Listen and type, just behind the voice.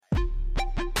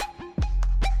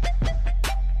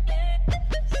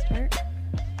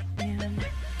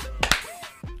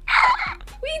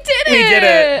did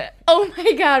it. Oh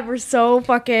my God, we're so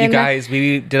fucking... You guys,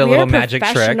 we did a we little are magic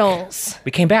trick. professionals.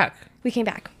 We came back. We came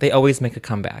back. They always make a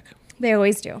comeback. They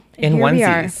always do. And In here we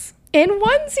are. onesies. In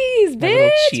onesies, My little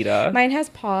bitch. cheetah. Mine has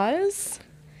paws.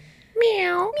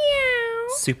 Meow. Meow.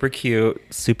 Super cute,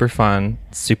 super fun,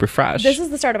 super fresh. This is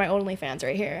the start of my OnlyFans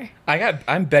right here.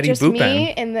 I'm Betty Just Boopin.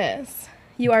 me and this.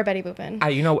 You are Betty Boopin.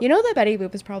 You know that Betty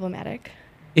Boop is problematic.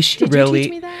 Is she Did really? you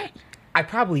teach me that? I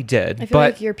probably did. I feel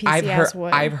but like your PC I've ass heard,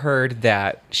 would. I've heard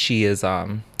that she is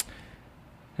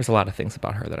there's a lot of things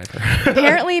about her that I've heard.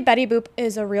 Apparently, Betty Boop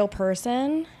is a real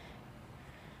person,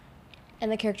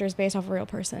 and the character is based off a real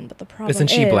person. But the problem Isn't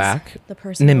she is black? the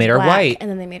person And they was made her black, white. and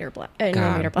then they made her black. And then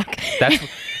they made her black. That's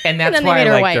then why they I made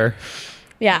her liked white. her.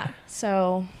 Yeah.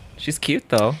 So She's cute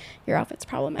though. your outfit's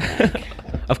problematic,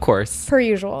 Of course. per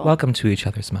usual. Welcome to each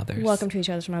other's mothers. Welcome to each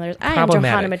other's mothers. I am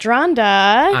Johanna Problematic.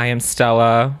 Madronda. I am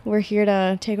Stella. We're here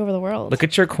to take over the world. Look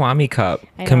at your Kwame cup.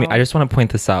 I Come know. here. I just want to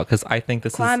point this out because I think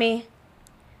this is. Kwame.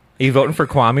 Are you voting for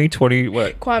Kwame? 20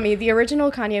 what? Kwame, the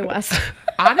original Kanye West.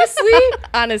 Honestly,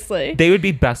 Honestly. they would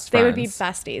be best friends. They would be besties.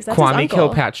 That's his Kwame uncle.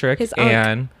 Kilpatrick His uncle.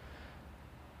 and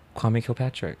Kwame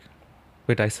Kilpatrick.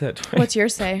 Where did I sit? What's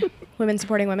yours say? Women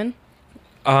supporting women?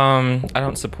 I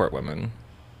don't support women.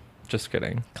 Just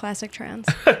kidding. Classic trans.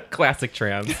 Classic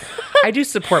trans. I do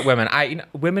support women.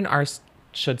 Women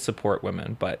should support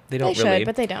women, but they don't They really. should,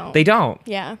 but they don't. They don't.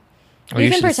 Yeah. Oh, You you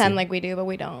can should pretend see. like we do, but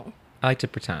we don't. I like to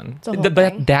pretend. It's a whole But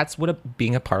thing. that's what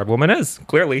being a part of a woman is.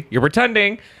 Clearly, you're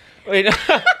pretending. Wait,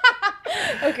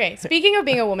 Okay, speaking of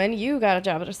being a woman, you got a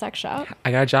job at a sex shop.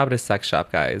 I got a job at a sex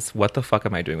shop, guys. What the fuck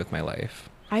am I doing with my life?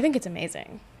 I think it's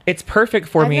amazing. It's perfect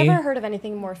for I've me. never heard of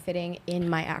anything more fitting in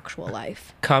my actual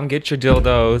life. Come get your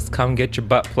dildos. Come get your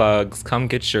butt plugs. Come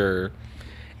get your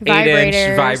 8-inch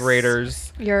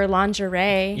vibrators. Your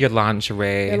lingerie. Your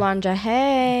lingerie. Your lingerie.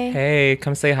 Hey,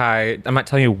 come say hi. I'm not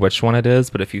telling you which one it is,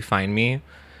 but if you find me,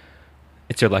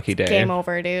 it's your lucky day. Game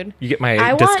over, dude. You get my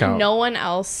I discount. want no one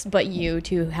else but you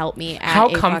to help me at How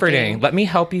a comforting. fucking- Let me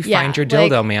help you Yeah, find your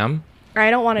like- dildo, ma'am. I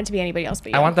don't want it to be anybody else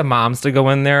but you. I want the moms to go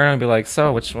in there and be like,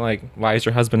 so, why is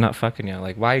your husband not fucking you?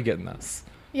 Like, why are you getting this?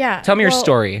 Yeah. Tell me your well-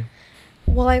 story.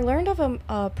 Well, I learned of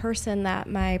a person that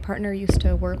my partner used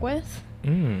to work with.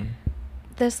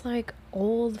 This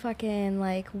old fucking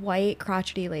white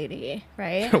crotchety lady,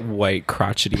 right? White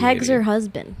crotchety Pegs lady. her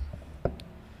husband.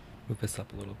 Move this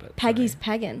up a little bit. Peggy's Sorry.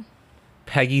 pegging.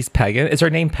 Peggy's pegging? Is her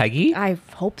name Peggy? I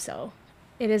hope so.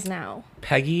 It is now.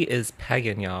 Peggy is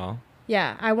pegging, y'all.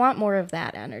 Yeah, I want more of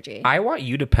that energy. I want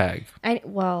you to peg. I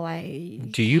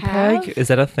Do you have. peg? Is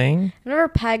that a thing? I've never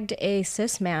pegged a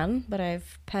cis man, but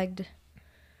I've pegged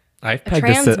I've a pegged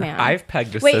trans cis man. I've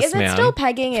pegged a Wait, cis is it man. still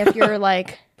pegging if you're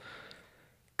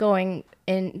going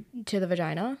into the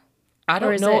vagina? I Or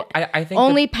don't is know. it I think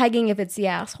only pegging if it's the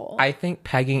asshole? I think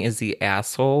pegging is the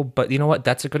asshole, but you know what?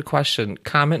 That's a good question.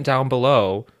 Comment down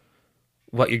below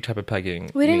what your type of pegging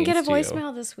We didn't get a means to you.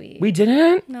 voicemail this week. We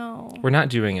didn't? No. We're not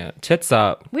doing it. Tits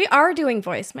up. We are doing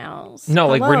voicemails. No,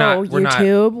 we're not. Hello, We're not.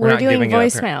 YouTube. We're We're not doing giving it up here.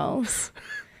 voicemails.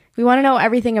 We want to know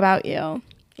everything about you,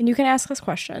 and you can ask us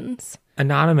questions.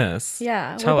 Anonymous.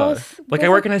 Yeah, Tell we're us. both- I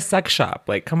work in a sex shop.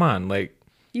 Come on.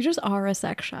 You just are a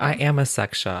sex shop. I am a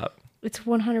sex shop. It's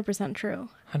 100% true.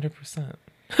 100%.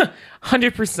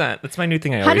 100%. That's my new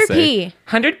thing I always 100p. say.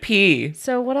 100p.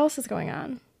 So what else is going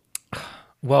on?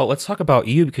 Well, let's talk about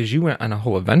you because you went on a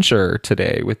whole adventure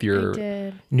today with your I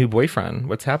did. new boyfriend.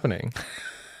 What's happening?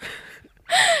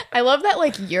 I love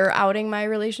that you're outing my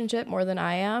relationship more than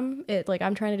I am.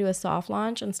 I'm trying to do a soft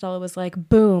launch, and Stella was like,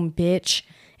 "Boom, bitch,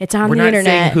 it's on We're the not internet.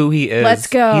 saying who he is. Let's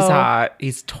go." He's hot.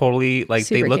 He's totally they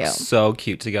Super look cute. so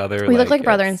cute together. We look like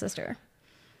brother and it's- sister.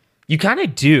 You kind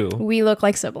of do. We look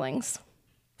like siblings.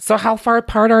 So how far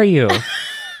apart are you?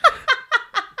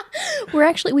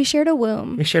 We shared a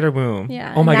womb. We shared a womb.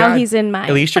 Yeah, Oh my now god. he's in mine.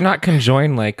 At least you're not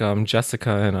conjoined like Jessica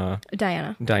and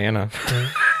Diana, Diana.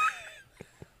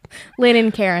 Lynn,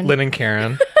 and Karen. Lynn and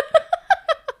Karen.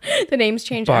 The names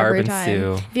change Barb every and time.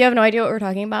 Sue. If you have no idea what we're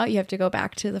talking about, you have to go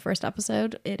back to the first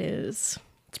episode. It is.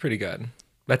 It's pretty good.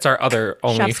 That's our other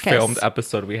only Chef's kiss. filmed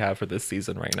episode we have for this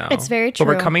season right now. It's very But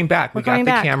we're true. coming back. We're We got coming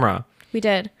the back. camera. We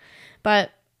did,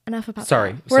 but enough about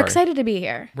Sorry, that. We're sorry. excited to be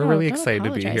here. We're No, really don't excited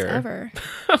to be apologize here. Ever.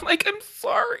 I'm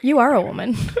sorry. You are a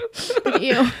woman. Look at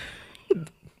you.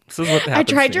 This is what happens. I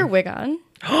tried to your me. wig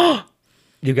on.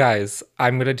 You guys, I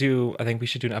think we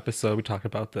should do an episode. We talked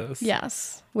about this.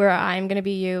 Yes, where I'm gonna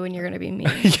be you and you're gonna be me.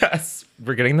 Yes.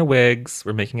 We're getting the wigs.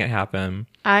 We're making it happen.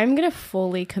 I'm gonna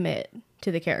fully commit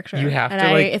to the character. You have and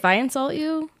to, if I insult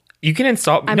you, You can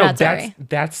insult me. I'm No, not sorry.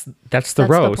 that's the That's the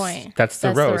roast. point. That's the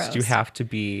That's the roast. You roast. have to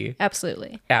be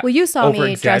absolutely. Yeah, Well, you saw me dressed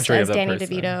over-exaggerate as of that Danny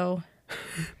person. DeVito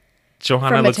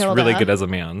Johanna from looks Matilda. really good as a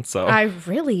man. So I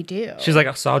really do. she's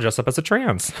like, so I'll dress up as a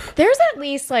trans. There's at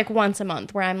least like once a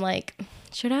month where I'm like,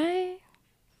 should I?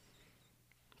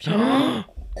 Should I?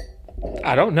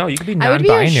 I don't know. You could be I would be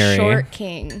a non-binary. short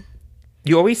king.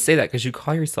 You always say that because you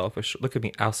call yourself a look at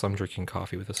me. Also, I'm drinking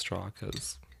coffee with a straw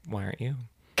because why aren't you?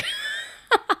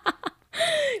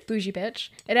 Bougie bitch.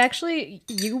 It actually,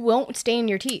 you won't stain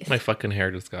your teeth. My fucking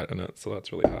hair just got in it, so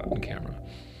that's really hot on camera.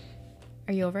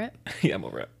 Are you over it? Yeah, I'm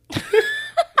over it.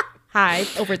 Hi,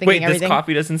 overthinking Wait, everything. this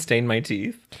coffee doesn't stain my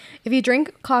teeth? If you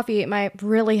drink coffee, my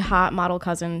really hot model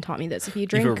cousin taught me this. If you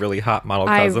drink, You have a really hot model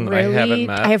cousin that I haven't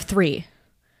met. I have 3.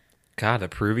 God, the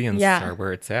Peruvians Yeah. are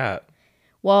where it's at.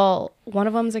 Well, one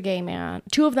of them's a gay man.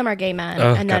 2 of them are gay men,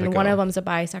 Oh, and then gotta one go. of them's a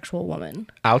bisexual woman.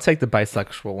 I'll take the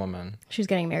bisexual woman. She's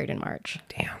getting married in March.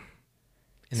 Damn. And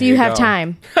So there you have go.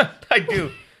 time. I do.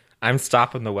 I'm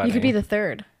stopping the wedding. You could be the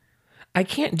 3rd. I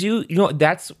can't do. You know,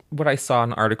 that's what I saw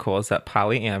in an article. Is that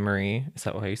polyamory? Is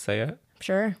that how you say it?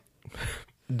 Sure.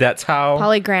 That's how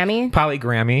Polygrammy.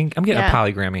 polygrammy. I'm getting Yeah. a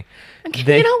polygrammy.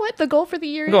 You know what? The goal for the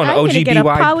year I'm is going to I'm going to get a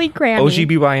polygrammy.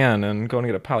 OGBYN and going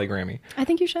to get a polygrammy. I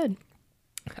think you should.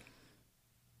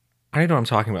 I don't know what I'm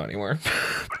talking about anymore.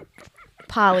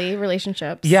 Poly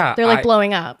relationships. Yeah, They're like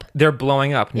blowing up. They're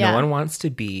blowing up. Yeah. No one wants to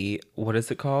be, what is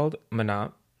it called?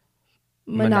 Monogamous.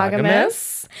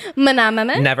 Monogamous.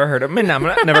 Never heard of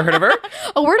Never heard of her.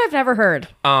 A word I've never heard.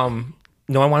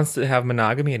 No one wants to have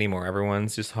monogamy anymore.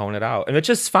 Everyone's just honing it out, and it's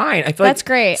just fine. I feel That's like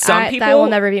great. Some people that will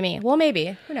never be me. Well,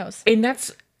 maybe. Who knows? and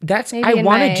that's Maybe I in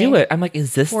want to my do it. I'm like,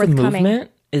 is this the forthcoming-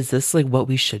 movement? Is this like what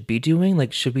we should be doing?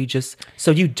 Like, should we just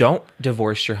so you don't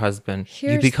divorce your husband, you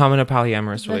Here's become in a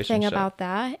polyamorous The relationship? thing about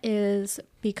that is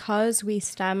because we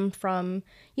stem from,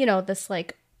 this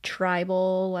like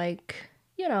tribal, like,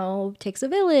 takes a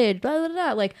village, blah, blah,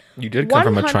 blah. Like, You did come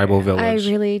from a 100 tribal village. I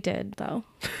really did, though.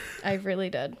 I really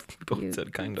did. both You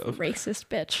did, kind of. Racist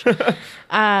bitch.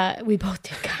 We both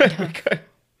did, kind of. Okay.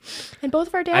 And both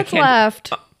of our dads can't-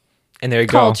 left. And there you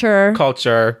Culture. go.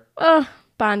 Culture.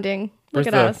 Bonding. Look Where's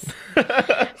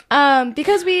at us.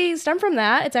 Because we stem from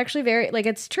that, it's actually very, like,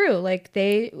 it's true. Like,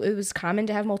 it was common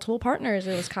to have multiple partners.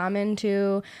 It was common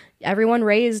to, everyone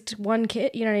raised one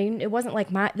kid. You know what I mean? It wasn't like,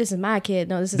 this is my kid.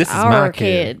 No, this is our my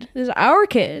kid. kid. This is our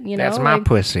kid, That's my like,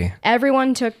 pussy.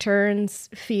 everyone took turns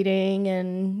feeding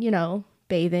and,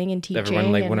 bathing and teaching.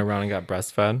 Everyone like and, went around and got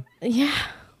breastfed. yeah.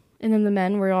 And then the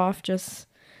men were off just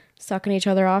sucking each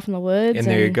other off in the woods. And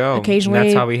there you go. Occasionally,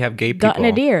 That's how we have gay people. gutting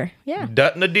a deer. Yeah.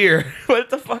 Dutting a deer.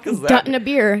 What the fuck is that? Gutting a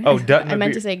beer. Oh, dutting I a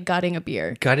meant beer. to say gutting a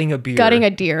beer. Gutting a beer. Gutting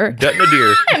a deer. Dutting a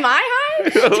deer. Am I high?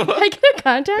 Did I get a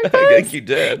contact I lens? think you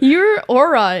did. Your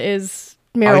aura is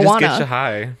marijuana. I just get you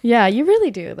high. Yeah, you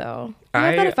really do though. You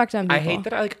have that effect on people. I hate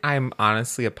that I'm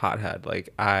honestly a pothead.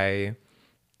 Like I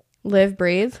Live,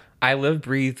 breathe. live,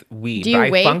 breathe weed. Do you but I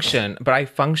wake?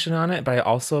 function on it, but I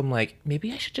also am like,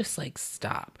 maybe I should just like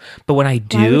stop. But when I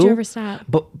do, Why would you ever stop?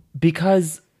 But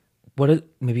because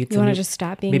maybe it's You want to just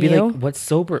stop being maybe you? like what's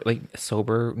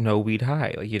sober, no weed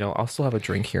high. Like, I'll still have a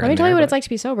drink here. Let me tell you what it's like to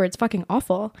be sober. It's fucking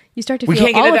awful. You start to We feel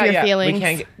can't get all into of that your yet. feelings. We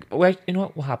can't get, you know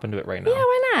what? We'll hop into it right now. Yeah,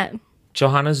 why not?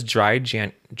 Johanna's dry.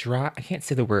 I can't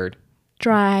say the word.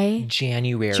 Dry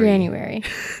January. January.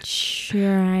 Dry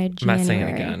January. I'm not saying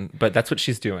it again, but that's what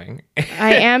she's doing.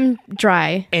 I am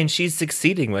dry. And she's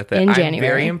succeeding with it. In I'm January.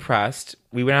 very impressed.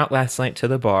 We went out last night to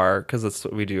the bar because that's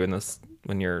what we do in this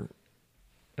when you're an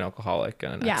alcoholic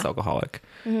and an Yeah. ex-alcoholic.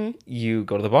 You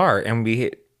go to the bar and we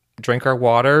drink our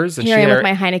waters. And Here she I am had with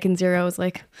her- my Heineken Zeros.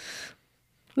 Like,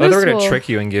 they're this going will- to trick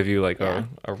you and give you like a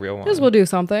real one. This will do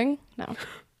something. No.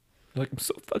 Like, I'm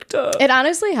so fucked up. It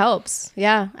honestly helps.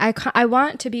 Yeah. I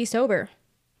want to be sober.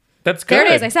 That's good. There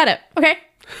it is. I said it. Okay.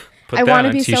 Put I that want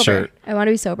on to a be sober. t-shirt. I want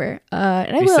to be sober.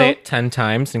 And I If you will say it 10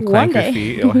 times and One clank your day.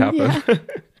 feet, it'll happen.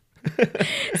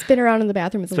 spin around in the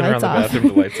bathroom with the Spin around lights the off. bathroom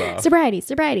with the lights off. Sobriety.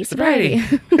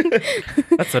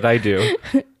 That's what I do.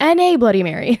 N.A. Bloody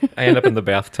Mary. I end up in the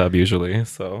bathtub usually,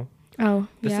 so Oh,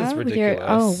 this yeah? is With your-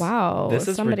 ridiculous. oh, wow. This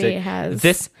is Somebody ridiculous.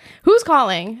 has... Who's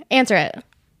calling? Answer it.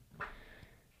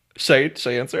 Should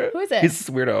I answer it? Who is it? He's this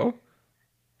weirdo.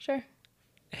 Sure.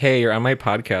 Hey, you're on my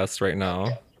podcast right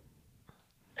now.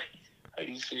 Are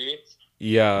you serious?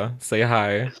 Yeah, say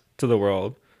hi to the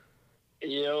world.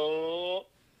 Yo.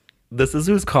 This is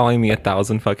who's calling me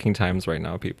 1,000 fucking times right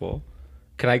now, people.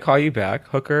 Can I call you back,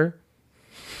 hooker?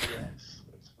 Yes,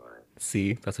 that's fine.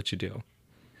 See, that's what you do.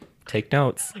 Take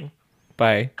notes.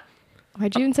 Bye.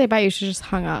 Why'd you even say bye? You should just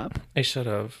hung up. I should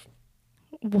have.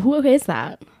 Who is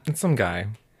that? It's some guy.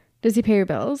 Does he pay your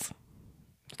bills?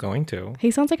 Going to. He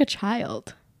sounds like a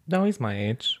child. No, he's my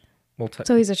age. Well,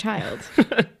 So he's a child.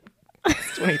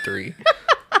 he's 23.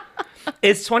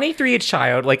 Is 23 a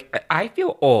child? Like, I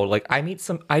feel old. Like, I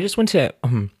just went to,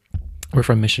 we're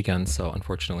from Michigan, so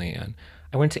unfortunately, and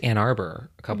I went to Ann Arbor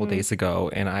a couple days ago,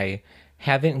 and I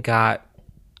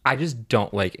just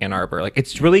don't like Ann Arbor. Like,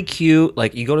 it's really cute.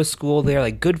 Like, you go to school there,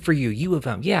 like, good for you. U of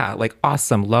M. Yeah, like,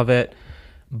 awesome. Love it.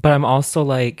 But I'm also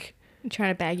like, I'm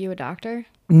trying to bag you a doctor.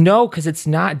 no, because it's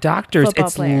not doctors. Football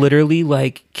It's player. literally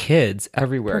like kids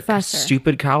everywhere. Professor.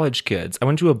 Stupid college kids. I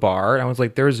went to a bar and I was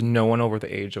like, there's no one over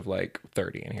the age of like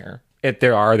 30 in here. If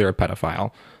they're a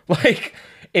pedophile. Like,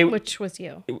 Which was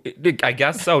you. I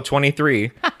guess so,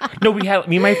 23. No, me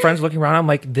and my friends looking around. I'm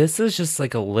like, this is just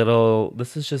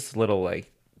little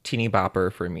like teeny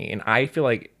bopper for me. And I feel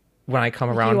like when I come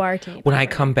around, You are teeny when I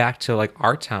bopper. come back to like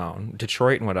our town,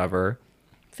 Detroit and whatever,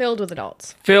 Filled with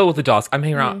adults. filled with adults. I'm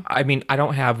hanging around. I mean, I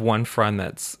don't have one friend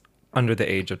that's under the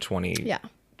age of 28. Yeah.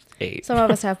 Some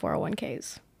of us have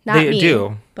 401ks. Not They me,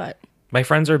 do. but My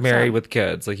friends are married Some. with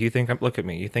kids. Like, look at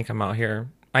me. You think I'm out here?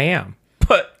 I am.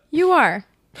 But you are.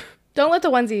 Don't let the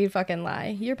onesie fucking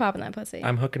lie. You're popping that pussy.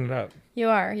 I'm hooking it up. You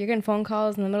are. You're getting phone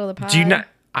calls in the middle of the pod. Do you not?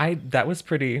 That was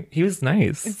pretty. He was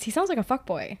nice. He sounds like a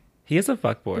fuckboy. He is a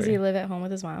fuckboy. Does he live at home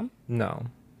with his mom? No.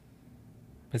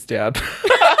 His dad.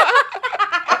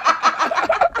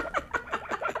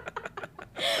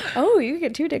 Oh, you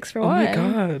get two dicks for Oh one. my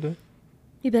god.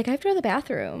 You'd be like, I have to go to the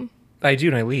bathroom. I do,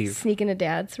 and I leave. Sneak into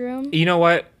dad's room. You know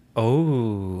what?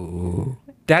 Oh.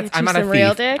 Get I'm you not a some real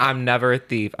thief. dick? I'm never a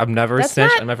thief. I'm never a That's snitch.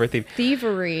 not I'm never a thief.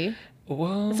 thievery.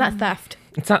 Well, It's not theft.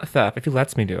 it's not theft if he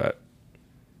lets me do it.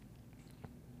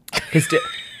 His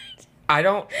I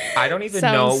don't even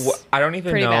know. Sounds I don't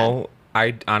even pretty know.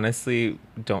 I honestly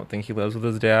don't think he lives with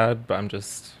his dad, but I'm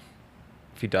just.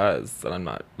 If he does, then I'm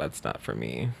not. That's not for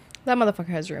me. That motherfucker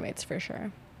has roommates for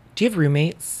sure. Do you have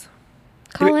roommates?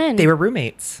 Call in. They were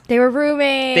roommates. They were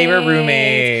roommates. They were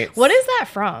roommates. What is that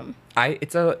from?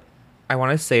 I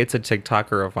want to say it's a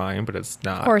TikTok or a Vine, but it's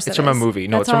not. Of course it's it from a is. movie.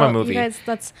 No, That's it's from a all- movie. You guys,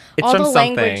 that's It's all from the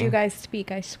language something. you guys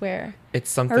speak, I swear. It's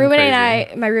something My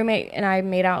crazy. roommate and I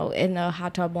made out in a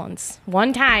hot tub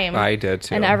one time. I did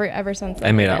too. And ever since then,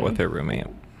 I made we've out been- with her roommate.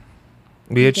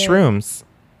 We had did. shrooms.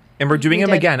 And we're doing We them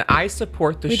did. again. I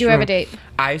support the We shroom. do have a date.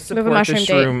 I have a support the mushroom date.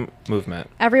 shroom movement.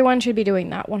 Everyone should be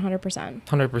doing that 100%.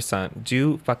 100%.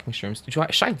 Do fucking shrooms.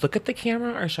 Should I look at the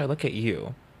camera or should I look at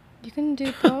you? You can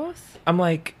do both. I'm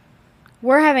like,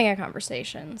 We're having a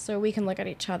conversation, so we can look at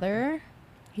each other,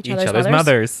 each other's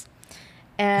mothers.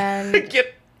 and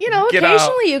Get occasionally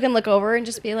out. you can look over and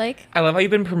just be like, I love how you've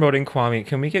been promoting Kwame.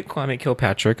 Can we get Kwame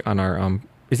Kilpatrick on our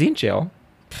is he in jail?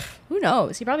 who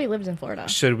knows? He probably lives in Florida,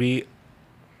 Should we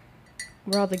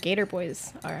where all the Gator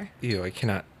boys are. I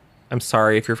cannot. I'm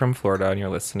sorry if you're from Florida and you're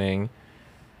listening.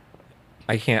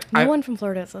 I can't. No one from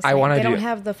Florida is listening. wanna They don't do-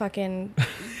 have the fucking.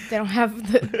 They don't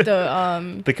have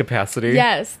the the capacity.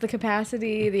 Yes, the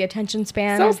capacity, the attention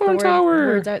span. Cell is the phone tower.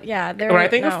 words out, yeah, they're. When I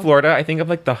think no. of Florida, I think of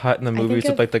like the hut in the movies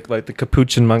think with like the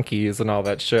capuchin monkeys and all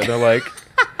that shit. They're like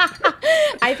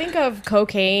I think of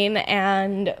cocaine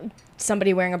and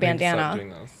somebody wearing a need to stop bandana doing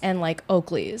this. and like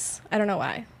Oakleys. I don't know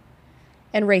why.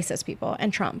 And racist people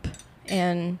and Trump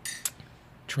and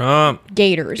Trump.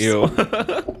 Gators. Ew.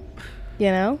 You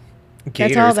know?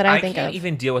 Gators. all that I think can't of.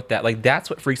 even deal with that. Like that's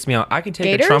what freaks me out. I can take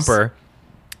Gators? a Trumper.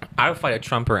 I would fight a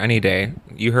Trumper any day.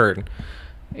 You heard.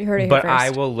 You heard it here But first. I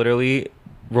will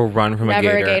run from Never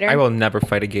a gator? I will never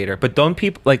fight a gator. But don't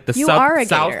people like the You are a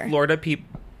South gator. Florida people?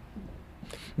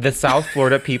 The South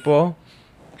Florida people.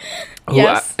 who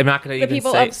Yes. I'm not gonna The even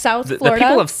people say of South the Florida?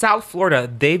 people of South Florida.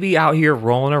 They be out here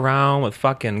rolling around with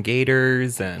fucking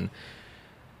gators and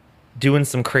doing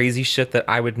some crazy shit that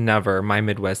I would never. My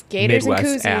Gators and Midwest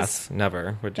koozies. ass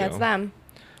never would do. That's them.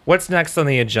 What's next on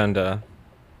the agenda?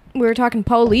 We were talking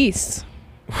police.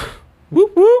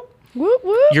 Whoop whoop. Whoop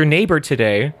whoop. Your neighbor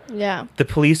today. Yeah. The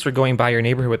police were going by your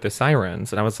neighborhood with the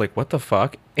sirens, and I was like, "What the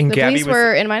fuck?" And The Gabby police was.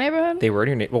 were in my neighborhood. They were in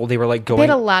your neighborhood. Well, they were like Paid going.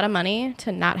 a lot of money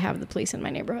to not have the police in my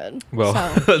neighborhood. Well,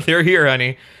 So they're here,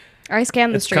 honey. I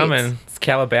scanned the It's streets. coming. It's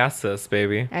Calabasas,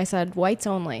 baby. I said whites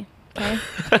only. Okay.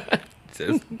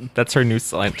 That's her new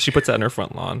sign. She puts that on her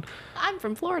front lawn. I'm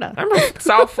from Florida. I'm from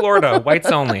South Florida, whites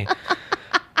only.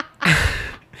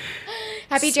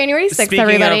 Happy January 6th, Speaking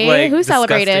everybody. of like Who disgusting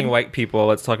celebrated? white people,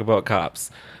 let's talk about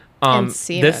cops. And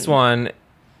semen. This one,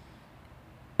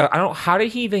 I don't. How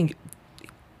did he even?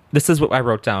 This is what I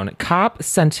wrote down. Cop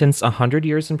sentenced 100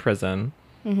 years in prison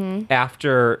Mm-hmm.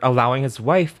 after allowing his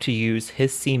wife to use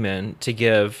his semen to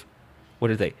give. What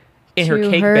did they? In her To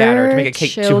cake batter to make a her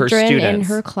cake to her children students.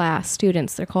 in her class.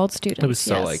 Students. They're called students. It was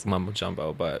so yes. like mumbo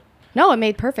jumbo, but No, it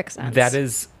made perfect sense.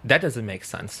 that doesn't make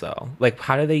sense though. Like,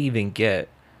 how do they even get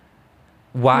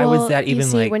Why Well, was that you even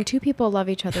see, like? when two people love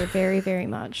each other very, very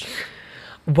much,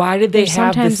 Why did they there's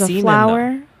have the sometimes a semen?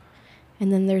 flower, Though?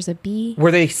 and then there's a bee.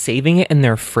 Were they saving it in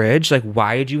their fridge? Like,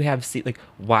 why did you have like?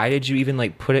 Why did you even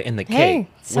like put it in the Hey,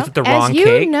 cake? Was it the wrong as you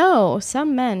cake? know,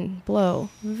 some men blow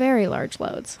very large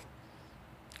loads.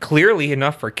 Clearly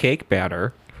enough for cake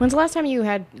batter. When's the last time you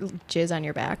had jizz on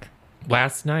your back?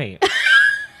 Last night.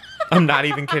 I'm not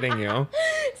even kidding you.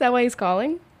 Is that why he's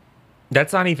calling?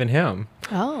 That's not even him.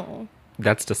 Oh,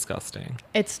 That's disgusting.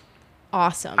 it's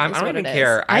awesome. I is don't what even it is.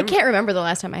 care. I I'm- can't remember the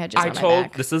last time I had jizz I on my told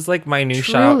back. this is like my new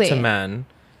shout out to Truly. men.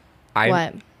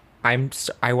 What?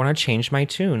 I want to change my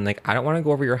tune. Like I don't want to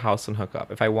go over your house and hook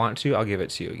up. If I want to, I'll give it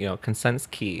to you. You know, consent's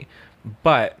key.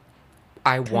 But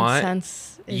I want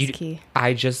Consents is key.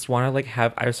 I just want to like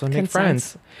have. I just want to make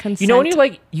Consents. friends. You know when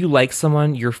Consent. you like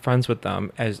someone, you're friends with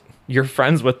them as you're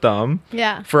friends with them.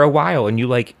 Yeah. For a while, and you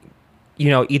like, you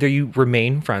know, either you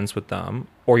remain friends with them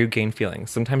or you gain feelings.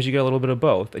 Sometimes you get a little bit of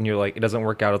both, and you're like, it doesn't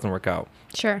work out. It doesn't work out.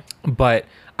 Sure. But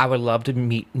I would love to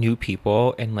meet new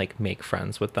people and like make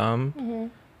friends with them. Mm-hmm.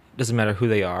 Doesn't matter who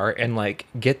they are, and like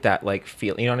get that like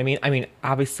feel. You know what I mean? I mean,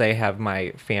 obviously I have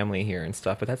my family here and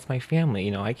stuff, but that's my family.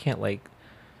 You know, I can't like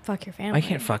Fuck your family. I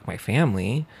can't fuck my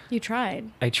family. You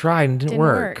tried. I tried and it didn't Didn't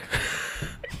work.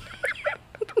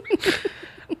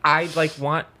 I like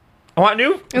want. I want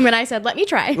new. And then I said, let me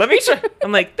try. Let me try.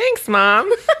 I'm like, thanks,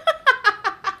 mom.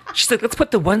 She's like, let's put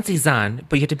the onesies on,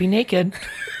 but you have to be naked.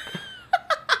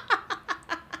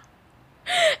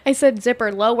 I said,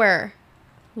 zipper, lower.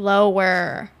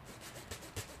 Lower.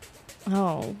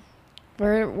 Oh.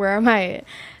 Where am I?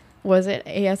 Was it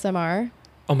ASMR?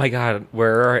 Oh my god,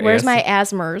 where are Where's my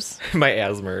asthmers? my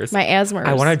asthmers? My asthmers.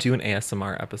 I want to do an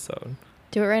ASMR episode.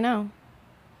 do it right now.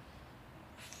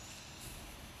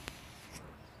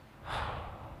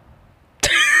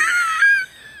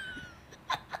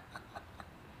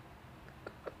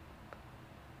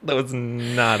 That was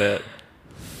not it.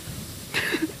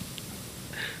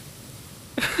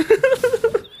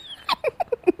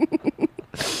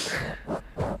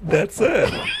 That's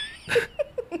it.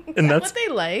 And that's What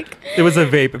they like? it was a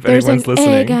vape if There's anyone's an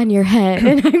listening. egg on your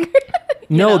head.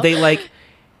 No, know? they like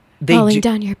they Falling do,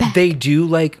 down your back. They do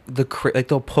like like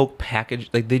they'll poke package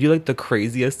like they do like the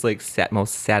craziest like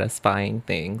most satisfying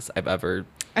things I've ever.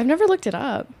 I've never looked it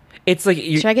up. It's like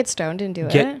you Should I get stoned and do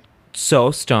get it?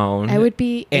 so stoned. I would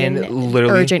be and in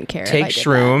literally urgent care if Take I did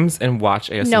shrooms and watch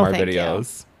ASMR No, thank you.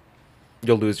 videos.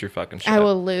 You'll lose your fucking shit. I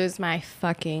will lose my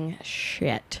fucking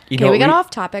shit. You Okay, know we what got we- off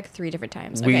topic 3 different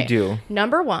times. We Okay. do.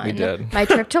 Number 1, We did. my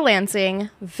trip to Lansing,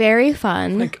 very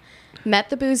fun. Like- Met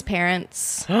the booze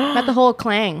parents. Met the whole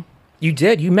clang. You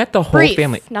did. You met the whole Brief.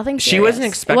 family. Nothing She wasn't serious. It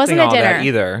expecting wasn't a all that dinner.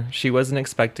 either. She wasn't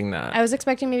expecting that. I was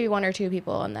expecting maybe 1 or 2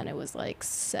 people, and then it was like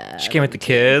 7. She came with the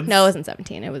kids. No, it wasn't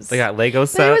 17. It was. They got Lego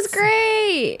sets. But it was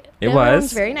great. It Everyone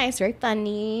was. very nice, very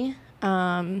funny.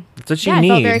 That's what you Yeah,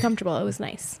 need. I felt very comfortable. It was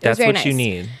nice. It was That's very what nice. you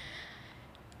need.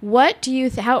 What do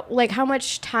you how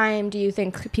much time do you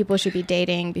think people should be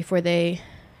dating before they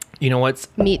You know what's?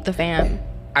 meet the fam?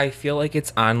 I feel like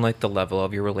it's on like the level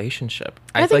of your relationship.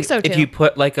 I feel think like so, If too. you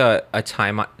put like a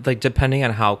time on, like depending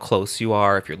on how close you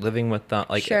are, if you're living with them,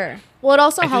 like Sure. Well, it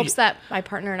also I think helps you- that my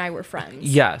partner and I were friends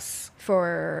yes,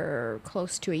 for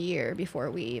close to a year before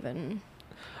we even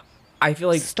I feel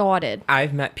like started.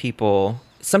 I've met people.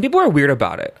 Some people are weird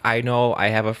about it. I know I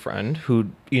have a friend who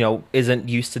isn't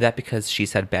used to that because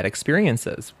she's had bad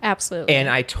experiences, Absolutely. and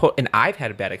I've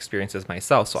had bad experiences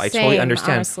myself, so I totally Same,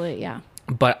 understand. Honestly, yeah.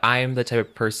 But I'm the type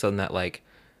of person that like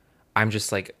I'm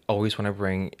just like always want to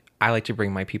bring. I like to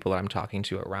bring my people that I'm talking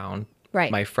to around,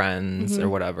 Right. my friends or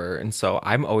whatever, and so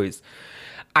I'm always.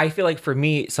 I feel like for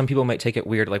me, some people might take it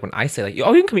weird, like when I say like,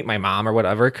 "Oh, you can meet my mom" or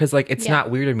whatever, because like it's Yeah. not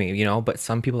weird to me, But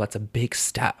some people, that's a big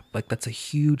step. Like that's a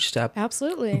huge step.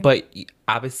 Absolutely. But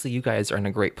obviously, you guys are in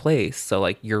a great place, so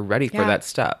like you're ready for Yeah. that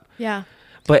step. yeah.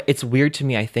 But it's weird to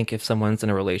me. I think if someone's in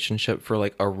a relationship for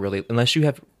like unless you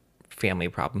have family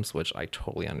problems, which I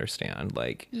totally understand,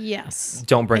 like Yes.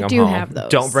 don't bring I them do home. have those.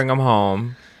 Don't bring them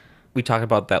home. We talked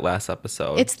about that last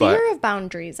episode. It's the but, year of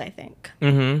boundaries, I think.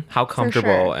 how comfortable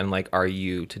sure. and like are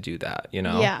you to do that? Yeah,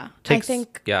 I Takes,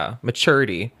 think-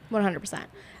 maturity. 100%.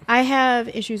 I have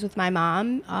issues with my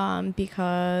mom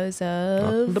because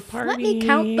of the let me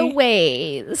count the party.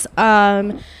 ways.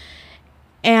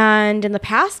 And in the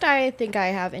past, I think I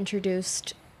have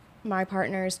introduced my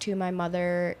partners to my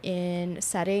mother in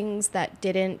settings that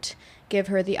didn't give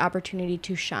her the opportunity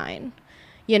to shine.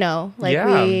 Like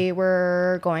Yeah. we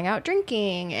were going out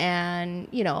drinking and,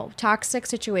 toxic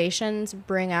situations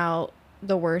bring out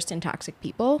the worst and toxic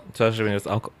people.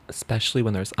 Especially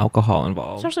when there's alcohol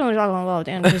involved. Especially when there's alcohol involved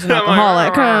and she's an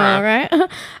alcoholic, right?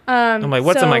 I'm like,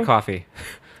 what's in my so coffee?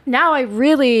 now I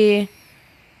really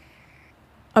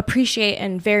appreciate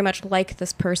and very much like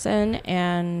this person,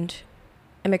 and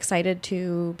I'm excited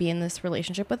to be in this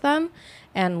relationship with them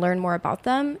and learn more about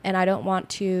them. And I don't want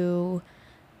to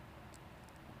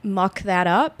muck that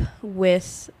up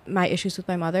with my issues with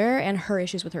my mother and her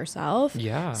issues with herself.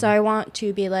 Yeah. So I want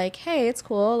to be like, hey, it's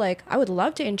cool. Like, I would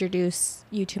love to introduce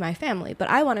you to my family, but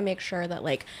I want to make sure that,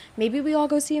 like, maybe we all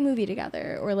go see a movie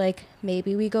together, or like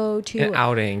maybe we go to An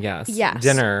outing, yes. Yes.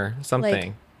 Dinner, something.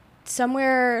 Like,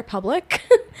 somewhere public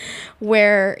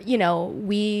where, you know,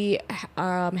 we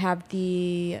have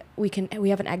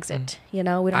an exit, you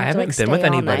know, we don't I have to, haven't like, been stay with all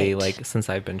anybody night. like since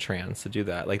I've been trans to do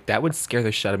that. Like that would scare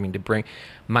the shit out of me to bring.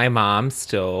 My mom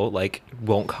still like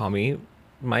won't call me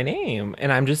my name,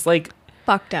 and I'm just like,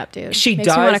 Fucked up, dude. she Makes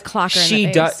me want does. to clock her in She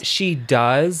the does. face. She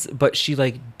does, but she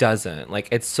like doesn't. Like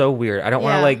it's so weird. I don't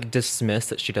want Yeah. to like dismiss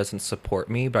that she doesn't support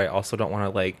me, but I also don't want to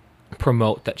like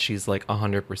promote that she's like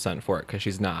 100% for it, because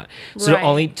she's not. So Right.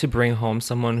 only to bring home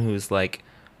someone who's like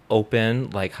open,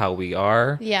 like how we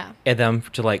are, Yeah. and then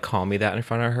to like call me that in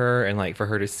front of her, and like for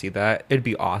her to see that, it'd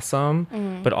be awesome,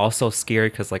 Mm-hmm. but also scary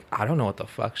because like I don't know what the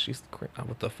fuck she's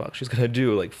gonna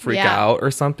do, like freak Yeah. out or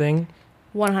something.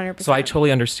 100%. So I totally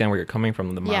understand where you're coming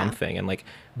from, the mom Yeah. thing, and like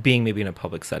being maybe in a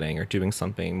public setting or doing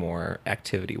something more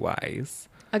activity wise.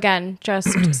 Again,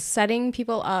 just setting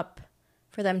people up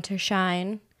for them to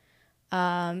shine,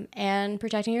 and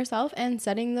protecting yourself and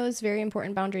setting those very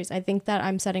important boundaries. I think that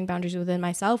I'm setting boundaries within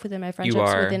myself, within my friendships,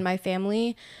 are. within my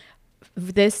family.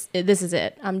 This is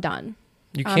it. I'm done.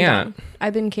 You I'm can't. done.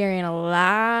 I've been carrying a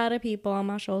lot of people on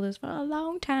my shoulders for a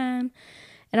long time,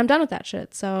 and I'm done with that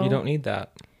shit. So You don't need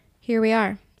that. here we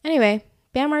are. Anyway,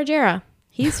 Bam Margera.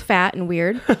 He's fat and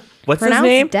weird. What's his Pronounced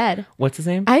name? dead. What's his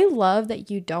name? I love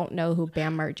that you don't know who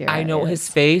Bam Margera is. I know his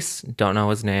face, don't know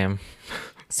his name.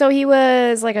 So he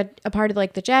was like a part of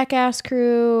like the Jackass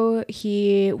crew.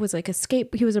 He was like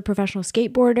he was a professional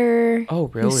skateboarder. Oh,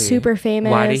 He was really? super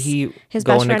famous. Why did he His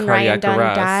go best into friend Ryan cardiac Dunn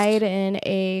arrest? died in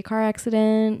a car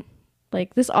accident.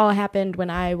 Like, this all happened when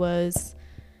I was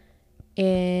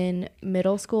in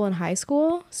middle school and high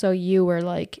school. So you were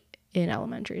like in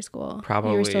elementary school. You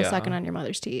Probably, were still yeah. sucking on your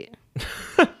mother's teat.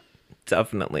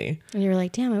 Definitely. And you were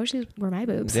like, damn, I wish these were my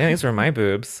boobs. Yeah, these were my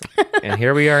boobs. And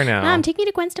here we are now. Mom, take me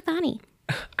to Gwen Stefani.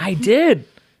 I did.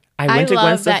 I went to Gwen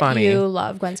love that Stefani. you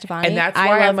love Gwen Stefani. And that's I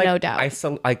why love I'm like, No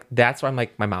Doubt. that's why I'm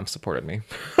like, my mom supported me.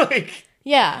 Like,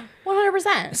 Yeah,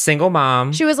 100%. single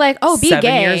mom. She was like, "Oh, be 7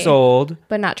 gay, years old.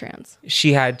 but not trans."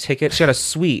 She had tickets. She had a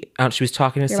suite. She was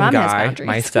talking to Your some mom has guy, boundaries.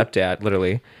 my stepdad,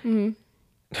 literally.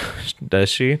 Does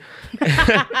she?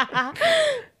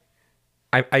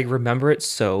 I remember it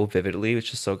so vividly,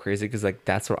 which is so crazy because like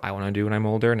that's what I want to do when I'm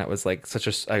older, and that was like such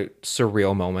a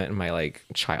surreal moment in my like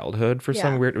childhood for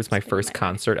some Yeah. weird. It was my first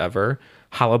concert ever.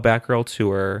 Hollaback Girl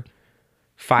tour.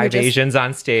 5 just- Asians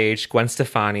on stage. Gwen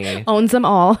Stefani. Owns them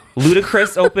all.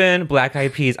 Ludacris open. Black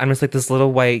Eyed Peas. I'm just like this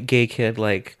little white gay kid,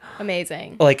 like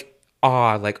Amazing. like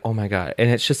oh my god, and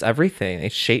it's just everything.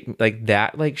 It shaped like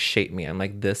that, like shaped me. I'm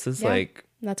like, this is Yeah. like,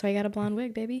 That's why you got a blonde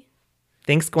wig, baby.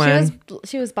 thanks, Gwen.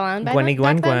 She was blonde. By Gwenny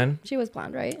back then? Gwen. She was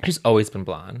blonde, right? She's always been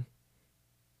blonde.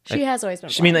 She has always been.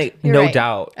 I mean, blonde. like, You're no right.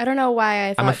 doubt. I don't know why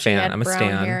I thought I'm a she fan. had I'm a brown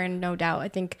stan. hair, and no doubt. I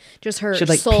think just her She had,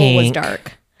 like, soul was pink.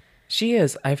 dark. She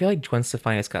is. I feel like Gwen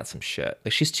Stefani's got some shit.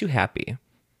 Like, she's too happy.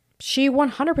 She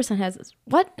 100% has this.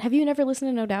 What? Have you never listened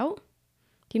to No Doubt?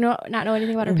 Do you not know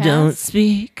anything about her past?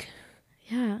 speak.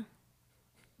 Yeah.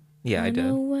 Yeah, I know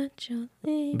did. what you're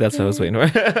thinking. That's what I was waiting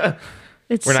for.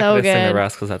 It's We're not so going to sing the good.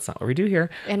 rest because that's not what we do here.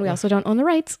 And we also don't own the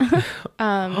rights.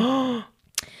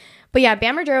 But yeah,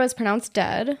 Bam Margera was pronounced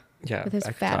dead Yeah. with his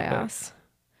back to fat topic. ass.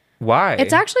 Why?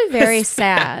 It's actually very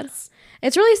sad.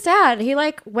 It's really sad. He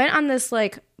like went on this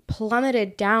like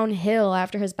plummeted downhill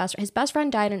after his best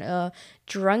friend died in a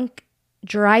drunk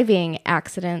driving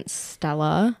accident.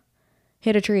 Stella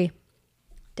hit a tree,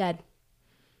 dead,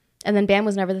 and then Bam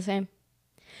was never the same.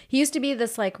 He used to be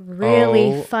this like really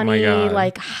Oh, my funny, God.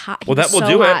 like hot. Well, that will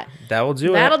do it. That will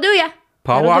do That'll it. do ya.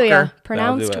 Paul That'll do ya. Walker. That'll do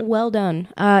Pronounced it. well done.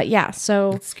 Yeah.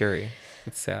 So It's scary.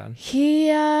 It's sad. he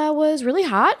was really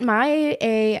hot. My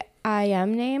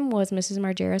AIM name was Mrs.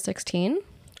 Margera 16.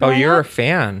 Oh, growing you're a up.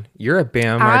 fan. You're a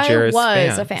Bam I Margera's was fan.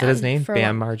 a Is that fan his name? for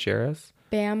Bam like- Margera's?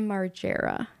 Bam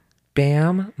Margera.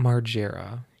 Bam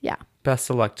Margera. Yeah. Best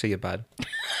of luck to you, bud.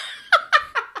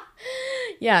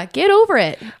 Yeah. Get over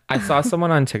it. I saw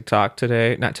someone on TikTok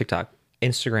today. Not TikTok.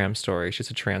 Instagram story. She's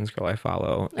a trans girl I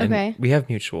follow. And Okay. we have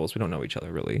mutuals. We don't know each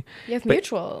other really. You have But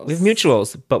mutuals. We have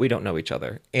mutuals, but we don't know each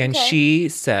other. And Okay. she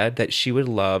said that she would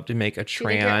love to make a Do you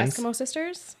think you're trans. Eskimo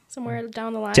sisters somewhere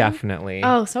down the line? Definitely.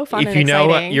 Oh, so fun If and you know,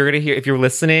 exciting. you're gonna hear. If you're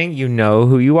listening, you know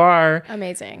who you are.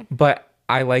 Amazing. But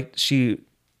I like she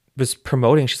was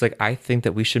promoting. She's like, I think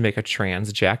that we should make a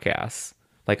trans jackass.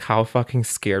 Like, how fucking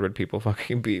scared would people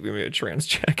fucking be if we made a trans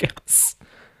jackass?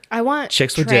 I want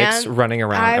Chicks with dicks running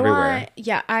around everywhere.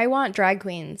 I want drag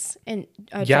queens and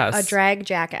a Yes. drag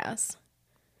jackass.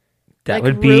 That like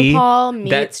would be RuPaul meets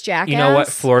that, Jackass. You know what?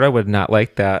 Florida would not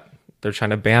like that. They're trying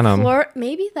to ban them.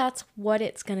 Maybe that's what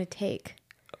it's gonna take.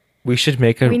 We should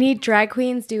make a. We need drag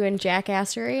queens doing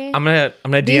jackassery. I'm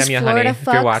gonna These DM you, honey, Florida if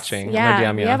you're fucks, watching. Yeah, I'm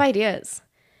gonna DM we you. have ideas.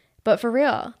 But for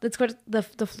real, that's what the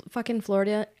fucking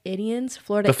Florida Indians, The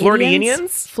Florida Indians,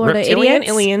 Indians, Florida reptilian,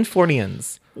 idiots alien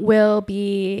Floridians. will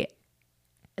be.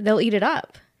 They'll eat it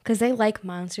up because they like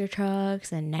monster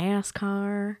trucks and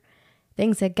NASCAR,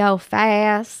 things that go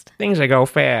fast, Things that go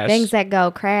fast. things that go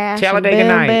crash. and Talladega boom,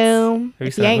 Nights. boom. Have you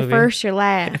If seen you that ain't movie? first, you're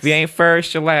last. If you ain't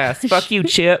first, you're last. Fuck you,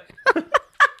 Chip.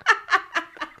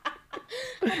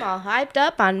 I'm all hyped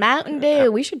up on Mountain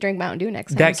Dew. We should drink Mountain Dew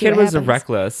next time. That see kid what was a happens.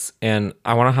 reckless, and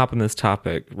I want to hop on this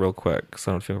topic real quick because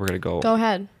I don't think we're gonna go. Go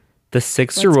ahead. The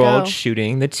 6-year-old go.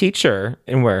 shooting the teacher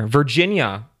in where?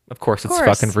 Virginia. Of course, it's course.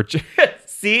 fucking Virginia.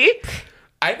 See,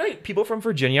 I think people from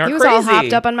Virginia are He was crazy. all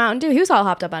hopped up on Mountain Dew. He was all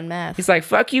hopped up on meth. He's like,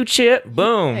 "Fuck you, Chip."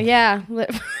 Boom. Yeah.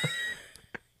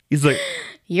 He's like,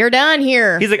 You're done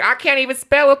here. I can't even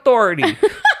spell authority.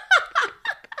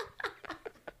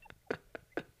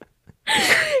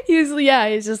 He's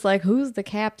just like, who's the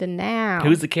captain now?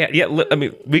 Who's the cat? Yeah, I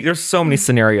mean, there's so many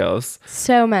scenarios.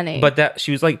 so many. But that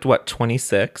she was like what,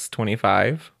 26,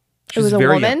 25? She It was a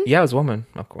very woman? young. Yeah, it was a woman.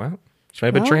 Oh, well, she might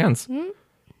have been Well, trans. You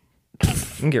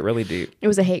can get really deep. it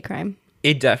was a hate crime.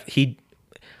 I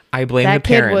blame That the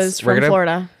kid parents. was from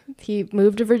Florida. He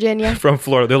moved to Virginia, From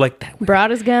Florida. They're like that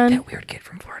brought his gun. weird kid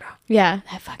from Florida. Yeah.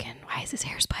 That fucking, why is his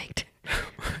hair spiked?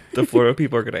 The Florida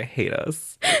people are gonna hate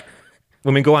us.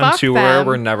 When we go on Fuck tour, them.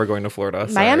 we're never going to Florida.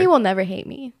 Sorry. Miami will never hate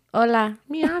me. Hola.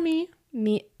 Miami.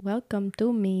 Welcome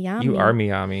to Miami. You are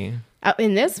Miami.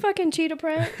 In this fucking cheetah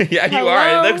print. Yeah, you Hello?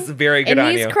 are. It looks very good In on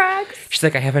these you. cracks. She's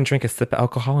like, I haven't drank a sip of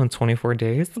alcohol in 24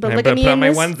 days. But And look I at me put on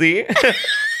in my this- onesie.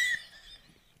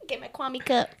 Get my Kwame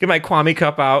cup. Get my Kwame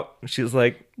cup out. She's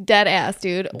like, Dead ass,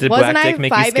 dude. Did Wasn't Black I Dick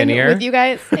make you vibing skinnier? with you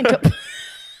guys?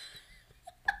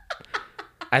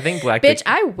 I think Black Bitch, Dick.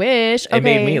 I wish. Okay. It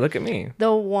made me. Look at me.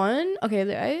 The one, okay,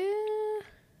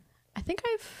 I think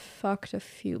I fucked a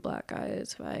few black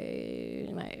guys.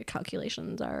 If my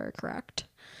calculations are correct.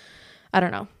 I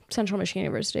don't know. Central Michigan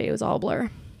University. It was all blur.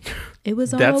 It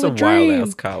was That's all a dream. wild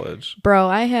ass college. Bro,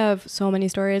 I have so many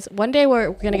stories. One day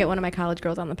we're gonna get one of my college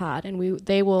girls on the pod, and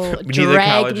they will We need the drag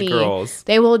college me. girls.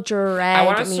 They will drag I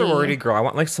want a me. sorority girl. I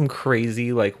want like some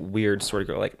crazy, like weird sorority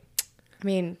girl. Like I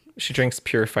mean, she drinks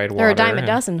purified water. they're a dime a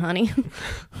dozen, honey.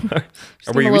 Were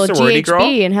Give 'em you a a little sorority GHB girl?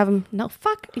 and have them. No,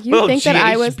 fuck. You Little think that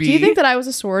I was? Do you GHB? think that I was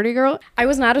a sorority girl? I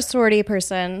was not a sorority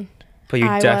person. But you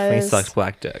I definitely was- sucked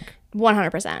black dick.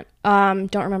 100%.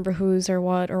 Don't remember whose or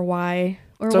what or why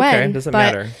or It's when. okay. Doesn't but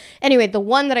matter. Anyway, the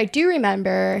one that I do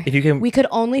remember, If you can- we could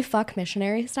only fuck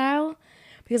missionary style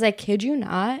because I kid you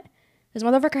not, this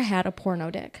motherfucker had a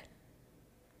porno dick.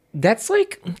 That's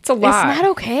like, it's a lot. It's not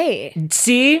okay.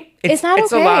 See? It's not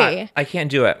a lot. okay. I can't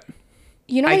do it.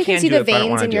 You know I how you can can see do the it, but I don't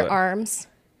veins wanna in do your it. arms?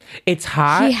 It's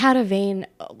hot. He had a vein,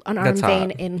 an arm That's vein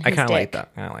hot. in his I kind of like dick.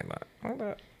 that. I like that. I like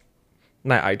that.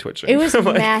 Not eye twitching. It was I'm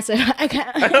like, massive. I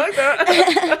I like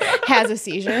that. has a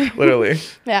seizure. Literally.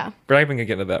 Yeah. We're not even gonna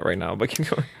get into that right now, but keep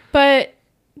going. But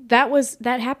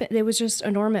that happened. It was just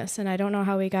enormous, and I don't know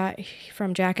how we got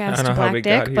from Jackass I don't to know how we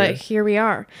Black got Dick, but here. here we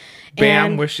are. Bam,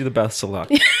 And wish you the best of luck.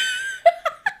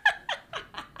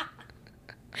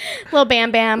 little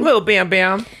Bam Bam. Little Bam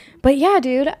Bam. But yeah,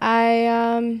 dude,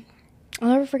 I'll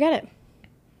never forget it.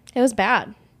 It was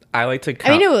bad. I like to I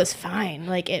count. mean, it was fine.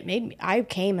 Like it made me. I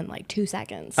came in like 2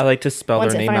 seconds. I like to spell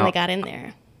once their it name finally out. got in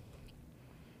there.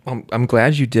 I'm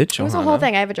glad you did, It Johanna. was a whole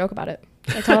thing. I have a joke about it.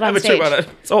 I tell it I on have a stage. joke about it.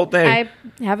 It's a whole thing.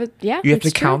 I have it. Yeah, You have to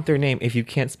it's true. count their name. If you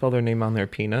can't spell their name on their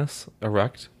penis,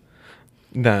 erect,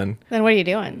 then Then what are you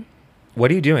doing? what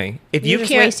are you doing? If You're you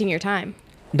just can't, wasting your time.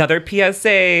 another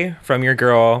PSA from your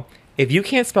girl. If you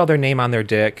can't spell their name on their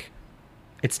dick,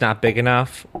 it's not big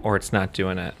enough or it's not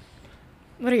doing it.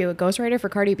 What are you, a ghostwriter for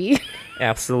Cardi B?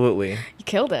 Absolutely. You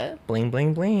killed it. Bling,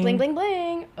 bling, bling. Bling, bling,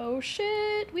 bling. Oh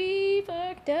shit, we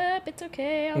fucked up. It's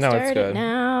okay. I'll No, it's start good. it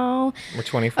now. We're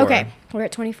 24. Okay, we're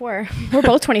at 24. We're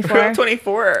both 24. We're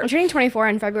 24. I'm turning 24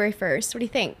 on February 1st. What do you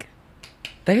think?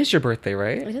 That is your birthday,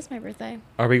 right? It is my birthday.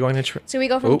 Are we going to? So we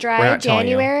go from Oop, we're dry not telling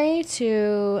you. January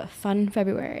to fun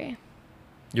February.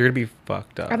 You're gonna be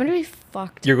fucked up. I'm gonna be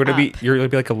fucked. You're gonna be. up. You're gonna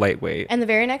be like a lightweight. And the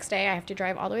very next day, I have to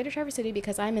drive all the way to Traverse City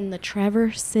because I'm in the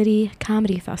Traverse City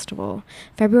Comedy Festival,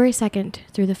 February 2nd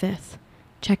through the 5th.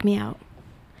 Check me out.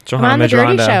 I'm on the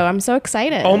Dirty Madronda. Show. I'm so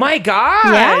excited. Oh my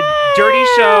god! Yeah. Dirty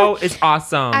Show is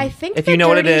awesome. I think if the you know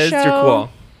what it Dirty is, you're Show- cool.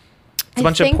 It's a I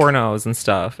bunch of think- pornos and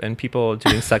stuff, and people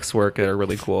doing sex work that are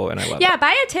really cool, and I love Yeah, it.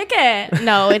 buy a ticket.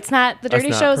 No, it's not. The Us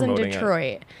Dirty not Show's in promoting it.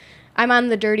 Detroit. I'm on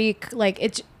the Dirty, like,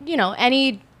 it's,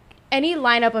 any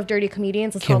lineup of dirty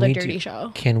comedians is called a Dirty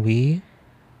Show. Can we?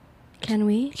 Can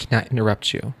we? Not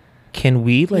interrupt you. Can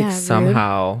we Yeah, rude.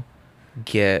 somehow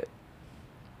get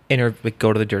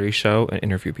go to the Dirty Show and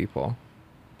interview people?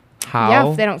 How?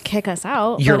 Yeah, if they don't kick us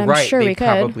out. You're but I'm right. sure They we could.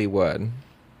 probably would.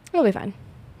 It'll be fine.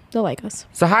 They'll like us.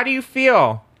 So how do you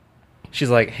feel? She's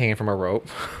like hanging from a rope.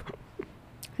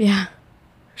 Yeah.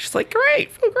 She's like, great,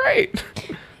 feel great.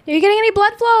 Are you getting any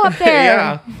blood flow up there?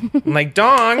 Yeah. I'm like,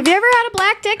 dong. Have you ever had a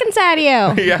black dick inside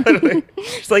of you? Yeah. Literally.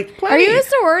 She's like, Are you a "Plenty."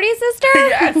 sorority sister?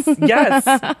 Yes.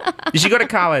 Yes. Did she go to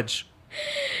college?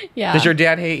 Yeah. Does your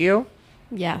dad hate you?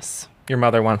 Yes. Your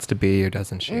mother wants to be you,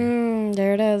 doesn't she?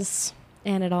 There it is.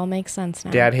 And it all makes sense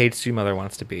now. Dad hates you, mother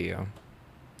wants to be you.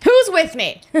 Who's with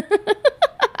me?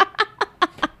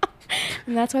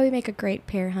 And that's why we make a great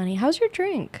pair, honey. How's your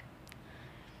drink?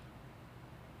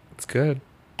 It's good.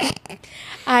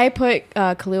 I put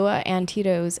Kahlua and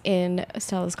Tito's in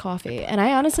Stella's coffee, and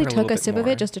I honestly Put a took little a bit sip of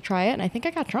more. it just to try it, and I think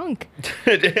I got drunk.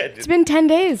 It's been 10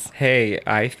 days. Hey,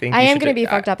 I think I you am should going to do- be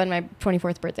fucked up on my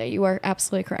 24th birthday. You are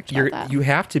absolutely correct about that. You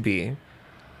have to be.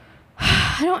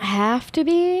 I don't have to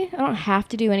be. I don't have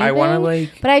to do anything. wanna,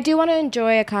 like- But I do want to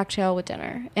enjoy a cocktail with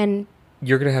dinner. And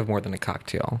You're gonna have more than a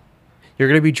cocktail. You're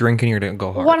gonna be drinking. You're gonna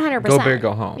go hard. 100%. Go big,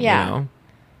 go home. Yeah. You know?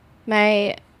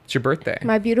 my It's your birthday.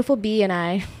 my beautiful bee and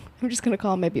I, I'm just going to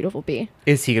call him my beautiful bee.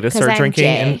 Is he gonna 'Cause start I'm drinking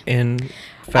Jay. in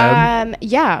Feb?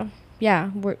 Yeah.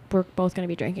 We're both going to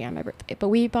be drinking on my birthday. But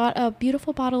we bought a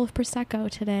beautiful bottle of Prosecco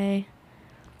today.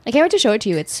 I can't wait to show it to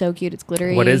you. It's so cute. It's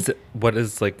glittery. What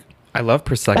is like? I love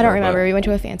Prosecco. I don't remember. but We went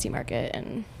to a fancy market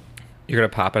and You're gonna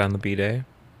pop it on the B day.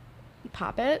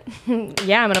 pop it.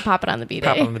 Yeah, I'm going to pop it on the B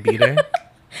Pop day. it on the B day.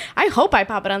 I hope I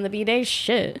pop it on the B day.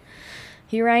 Shit.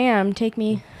 Here I am. Take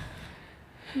me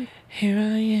Here I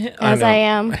am. as I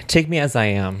am. Take me as I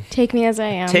am. Take me as I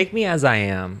am. Take me as I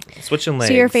am. Switching legs.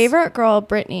 So your favorite girl,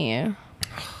 Brittany.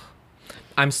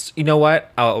 You know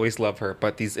what? I'll always love her.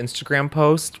 But these Instagram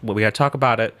posts, well, we gotta talk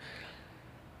about it.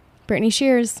 Brittany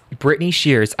Shears. Britney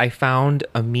Shears. I found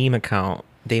a meme account.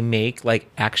 They make like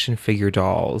action figure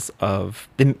dolls of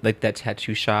like that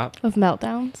tattoo shop Of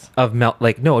meltdowns.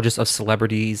 of just of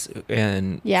celebrities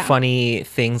and Yeah. funny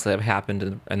things that have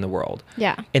happened in the world.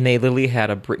 Yeah. And they literally had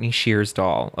a Britney Shears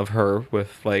doll of her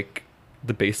with like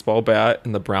the baseball bat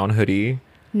and the brown hoodie.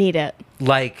 Need it.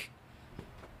 Like,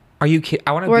 are you kidding?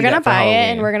 I want to. We're going to buy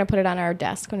it and we're going to put it on our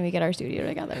desk when we get our studio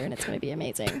together, and it's going to be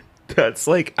amazing. That's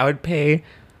like I would pay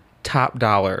top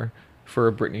dollar for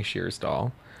a Britney Shears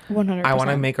doll. 100%. I want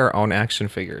to make our own action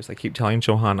figures. I keep telling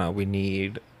Johanna we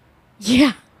need.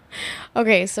 Yeah.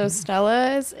 Okay, so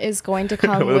Stella's is going to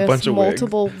come With a with bunch of wigs.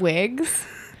 multiple wigs.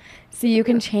 So you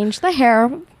can change the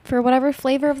hair for whatever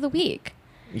flavor of the week.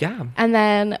 Yeah, And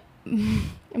then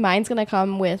mine's going to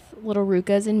come with little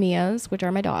Rukas and Mias, which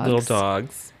are my dogs. little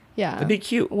dogs. Yeah. That'd be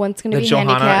cute. One's going to The be Johanna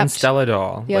handicapped. and Stella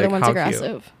doll. The other Like, one's how cute.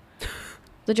 aggressive.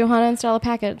 The Johanna and Stella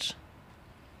package.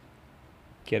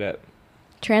 Get it?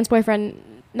 Trans boyfriend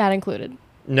not included.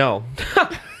 No.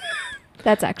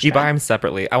 That's extra. You buy them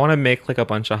separately. I want to make like a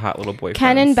bunch of hot little boyfriends.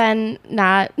 Ken and Ben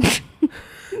not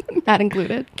not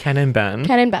included. Ken and Ben.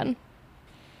 Ken and Ben.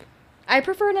 I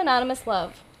prefer an anonymous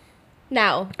love.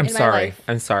 Now, I'm in my sorry. life.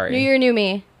 I'm sorry. New year, new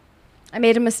me. I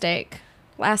made a mistake.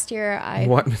 Last year, I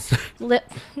What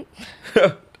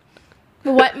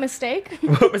What mistake?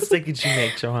 what mistake did you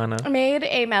make, Johanna? I made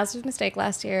a massive mistake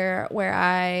last year where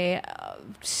I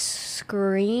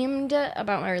screamed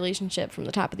about my relationship from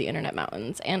the top of the internet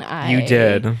mountains, and I You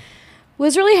did.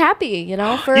 was really happy, you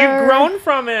know. For You've grown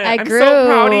from it. I I'm grew. so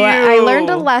proud of you. I learned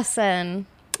a lesson.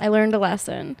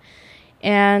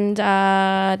 And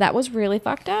that was really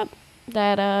fucked up.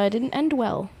 That didn't end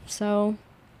well. So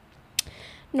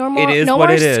no more, It is no what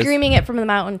more it is. screaming it from the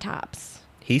mountaintops.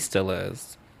 He still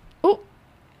is. Oh,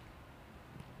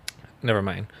 Never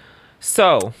mind.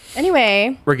 So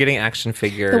anyway, we're getting action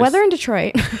figures. the weather in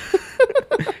Detroit.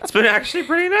 It's been actually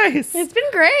pretty nice. It's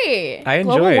been great. I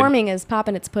Global enjoyed. warming is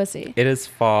popping its pussy It is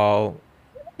fall.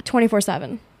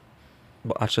 24/7.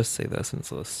 Well, I'll just say this, and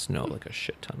it's gonna snow like a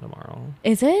shit ton tomorrow.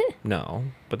 Is it? No,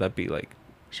 but that'd be like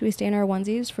Should we stay in our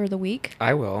onesies for the week?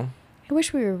 I will. I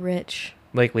wish we were rich.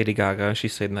 Like Lady Gaga, she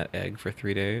stayed in that egg for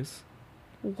 3 days.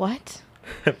 What?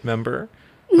 Remember?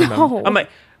 No. I'm like,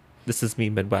 this is me,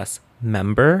 Midwest.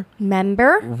 Member?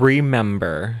 Member?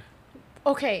 Remember.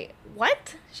 Okay,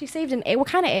 what? She saved an egg. What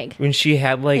kind of egg? When she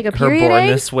had like Like a her period Born egg?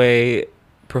 This Way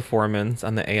performance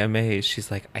on the AMAs, she's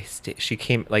like, she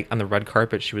came like on the red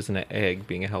carpet, she was in an egg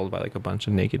being held by like a bunch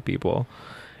of naked people.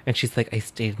 And she's like, I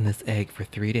stayed in this egg for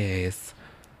 3 days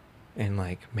and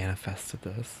like manifested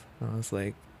this. And I was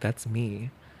like, that's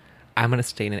me. I'm going to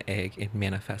stay in an egg and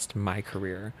manifest my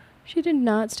career. She did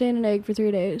not stay in an egg for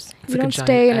 3 days. It's You like a don't giant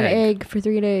stay in an egg. egg for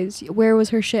 3 days. Where was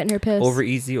her shit and her piss? Over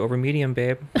easy, over medium,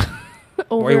 babe.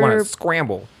 over, Or you want to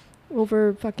scramble.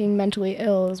 over fucking mentally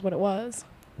ill is what it was.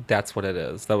 That's what it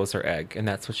is. That was her egg. And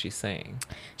that's what she's saying.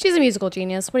 She's a musical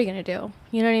genius. What are you going to do?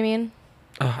 You know what I mean?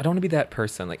 Oh, I don't want to be that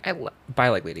person. Like, but I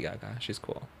like Lady Gaga. She's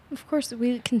cool. Of course,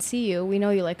 we can see you. We know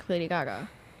you like Lady Gaga.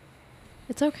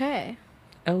 It's okay.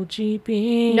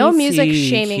 LGBT. No music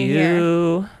shaming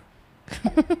here.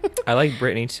 I like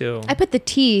Britney too. I put the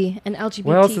T in LGBTQ.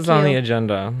 What else is on the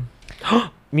agenda?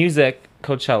 Music,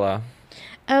 Coachella.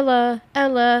 Ella,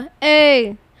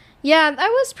 A. Yeah, I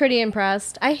was pretty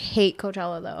impressed. I hate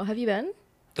Coachella, though. Have you been?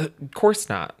 Of course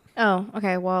not. Oh,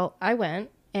 okay. Well, I went,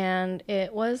 and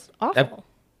it was awful.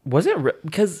 Was it?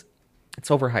 Because it's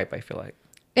overhyped, I feel like.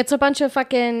 It's a bunch of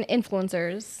fucking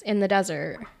influencers in the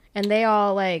desert, and they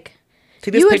all, like... See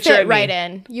this You would picture fit of me? right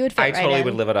in. You would fit I right in. totally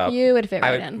would live it up. You would fit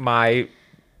right in. My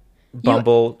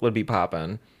Bumble would be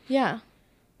popping. Yeah.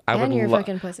 I And would your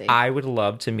fucking pussy. I would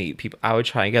love to meet people. I would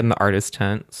try and get in the artist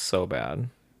tent so bad.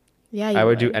 Yeah, you I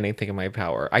would do anything in my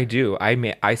power. I do.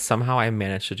 I somehow I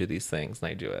manage to do these things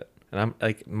and I do it. And I'm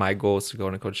like, my goal is to go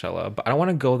to Coachella, but I don't want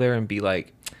to go there and be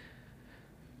like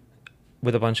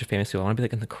with a bunch of famous people. I want to be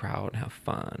like in the crowd and have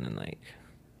fun and like.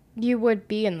 You would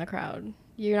be in the crowd.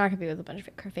 You're not gonna be with a bunch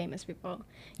of famous people.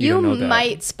 You You don't know that.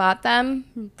 might spot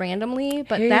them randomly,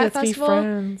 but Hey, that let's be festival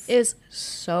friends. is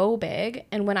so big.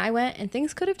 And when I went, and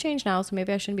things could have changed now, so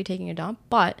maybe I shouldn't be taking a dump,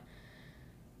 but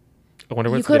I wonder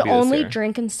you what's could gonna be this only year.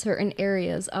 drink in certain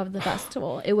areas of the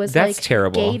festival. It was That's like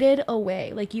terrible. gated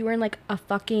away. Like you were in like a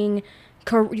fucking,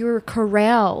 you were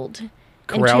corralled.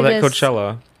 Corralled into at this-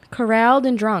 Coachella. Corralled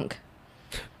and drunk.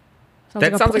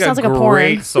 That sounds like a porn.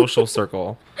 great social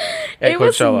circle at It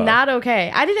was Coachella. not okay.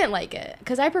 I didn't like it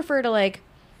because I prefer to like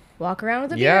walk around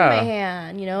with a beer in my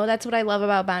hand. You know, that's what I love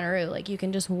about Bonnaroo. Like you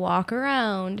can just walk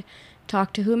around,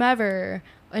 talk to whomever,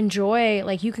 enjoy.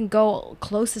 Like you can go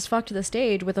close as fuck to the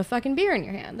stage with a fucking beer in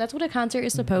your hand. That's what a concert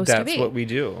is supposed to That's be. what we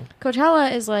do. Coachella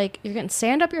is like you're getting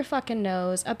sand up your fucking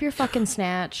nose, up your fucking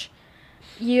snatch.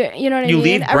 You know what I You mean?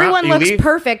 leave brown- Everyone you looks leave-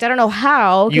 perfect. I don't know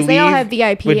how You because they all leave have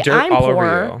VIP. with dirt I'm all poor.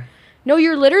 over you. No,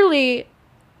 you're literally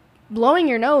blowing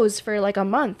your nose for like a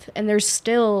month and there's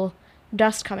still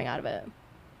dust coming out of it.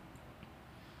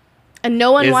 And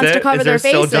no one wants to cover Is there their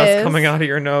faces. still dust coming out of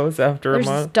your nose after There's a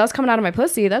month? dust coming out of my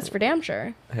pussy, that's for damn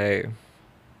sure. Hey,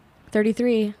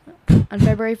 33 on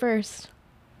February 1st.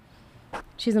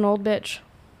 She's an old bitch.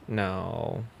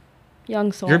 no.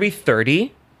 Young soul. You're gonna be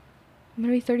 30? I'm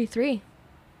going to be 33.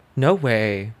 No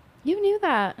way. You knew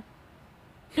that.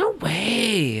 No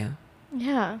way.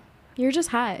 Yeah. You're just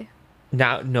high.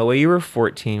 Now, no way you were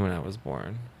 14 when I was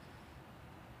born.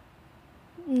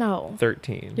 No.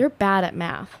 13. You're bad at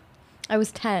math. I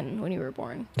was 10 when you were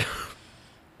born.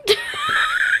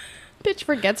 Bitch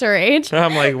forgets her age.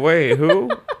 I'm like, wait,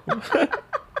 who?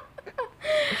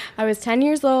 I was 10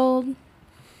 years old.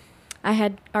 I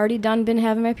had already been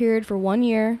having my period for 1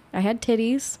 year. I had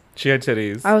titties. She had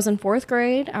titties. I was in 4th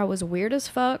grade. I was weird as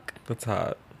fuck. That's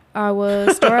hot. I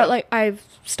was I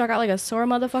stuck out like a sore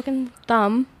motherfucking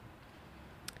thumb.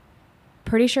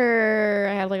 Pretty sure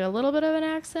I had like a little bit of an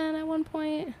accent at one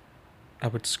point. I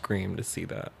would scream to see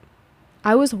that.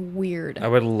 I was weird. I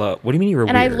would love. What do you mean you were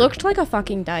and weird? I looked like a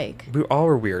fucking dyke. We all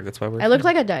were weird. That's why we're. I looked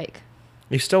like a dyke.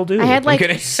 You still do. I had I'm like.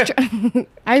 kidding.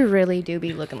 I really do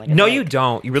be looking like a No, dyke. you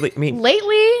don't. You really. I mean,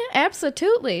 Lately,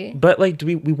 absolutely. but like, do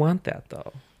we want that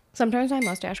though? Sometimes my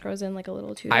mustache grows in like a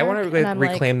little too. I want dark, to and I'm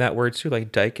reclaim that word too.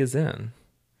 Like, dyke is in.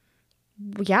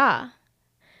 Yeah.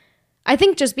 I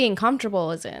think just being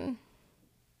comfortable is in.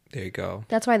 There you go.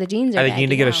 That's why the jeans are I think you need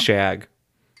to get a baggy now. shag.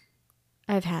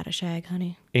 I've had a shag,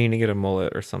 honey. You need to get a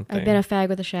mullet or something. I've been a fag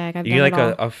with a shag. I've You done need it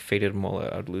like all. a faded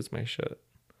mullet. I'd lose my shit.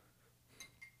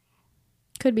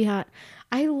 Could be hot.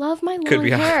 I love my Could long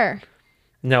be hot. hair.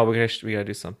 No, we gotta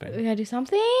do something. We gotta do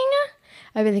something.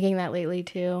 I've been thinking that lately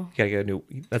too. You gotta get a new.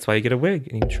 That's why you get a wig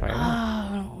and you try it Oh,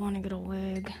 on. I don't want to get a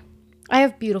wig. I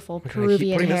have beautiful I keep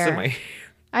Peruvian putting this in hair. my.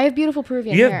 I have beautiful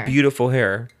Peruvian You hair. have beautiful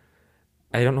hair.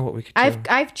 I don't know what we could do.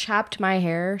 I've chopped my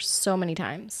hair so many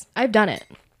times. I've done it.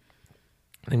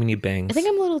 I think we need bangs. I think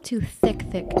I'm a little too thick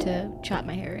to chop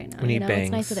my hair right now. We need bangs.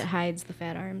 It's nice that it hides the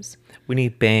fat arms. We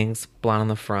need bangs, blonde on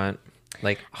the front,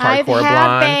 like I've hardcore had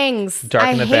blonde, bangs. dark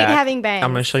I in the hate back. having bangs.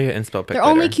 I'm gonna show you an inspo pic. They're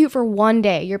only cute for one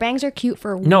day. Your bangs are cute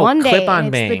for No, one day. clip-on and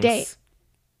it's bangs. the day.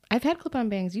 I've had clip-on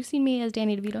bangs. You've seen me as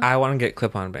Danny DeVito. I want to get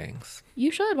clip-on bangs.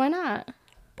 You should. Why not?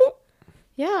 Boop.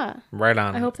 Yeah. Right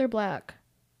on. I hope they're black.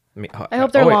 I I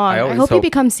hope they're long. I always hope you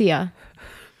become Sia.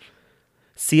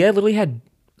 Sia literally had.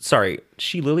 Sorry,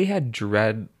 she literally had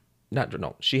dread.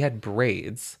 She had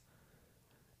braids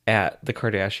at the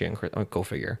Kardashian. Go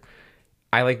figure.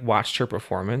 I like watched her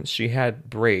performance. She had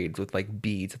braids with like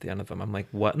beads at the end of them. I'm like,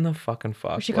 what in the fucking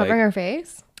fuck? Was she covering her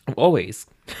face? Always.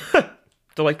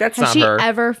 So like that's Has not she her.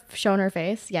 ever shown her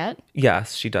face yet?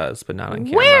 Yes, she does, but not on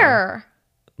camera. Where?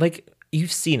 Like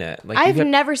you've seen it. Like I've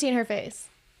never seen her face.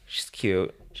 She's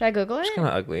cute. Should I Google it? She's kind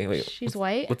of ugly. Wait, She's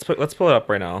white. let's pull it up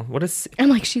right now. What is? I'm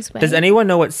like, she's white. Does anyone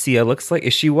know what Sia looks like?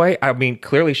 Is she white? I mean,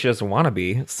 clearly she doesn't want to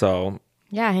be. So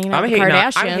Yeah, hanging out I'm with the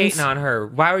Kardashians. I'm hating on her.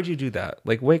 Why would you do that?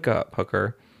 Like, wake up,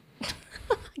 hooker.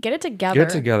 Get it together. Get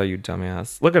it together, you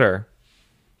dumbass. Look at her.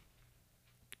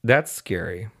 That's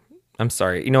scary. I'm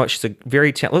sorry. You know what? She's a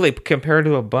very literally compared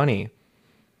to a bunny.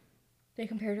 They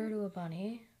compared her to a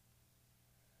bunny.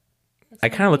 I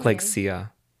kind of look like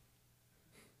Sia.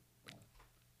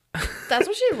 That's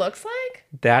what she looks like?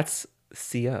 That's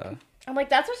Sia. I'm like,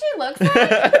 that's what she looks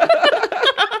like?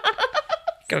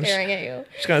 Kinda- Staring at you.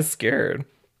 She's kind of scared.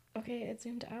 Okay, it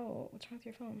zoomed out. What's wrong with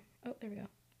your phone? Oh, there we go.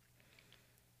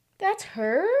 That's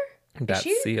her? That's Is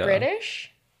she Sia.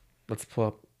 British? Let's pull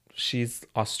up. She's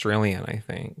Australian, I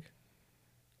think.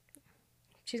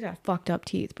 She's got fucked up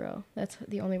teeth, bro. That's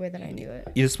the only way that I knew it.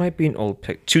 This might be an old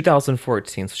pic.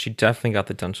 2014, so she definitely got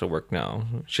the dental work now.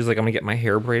 She's like, I'm going to get my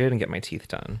hair braided and get my teeth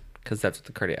done. Because that's what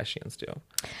the Kardashians do.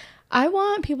 I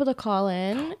want people to call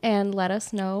in and let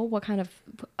us know what kind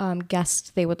of guests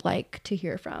they would like to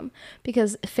hear from.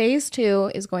 Because phase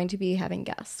 2 is going to be having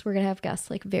guests. We're going to have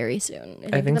guests like very soon.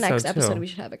 I think the next so, episode too. we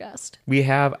should have a guest. We're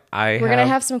Going to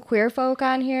have some queer folk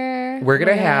on here. We're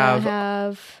gonna have-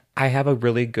 have I have a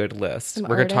really good list. Some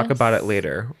We're going to talk about it artists.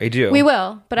 later. I do. We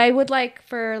will, but I would like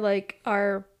for like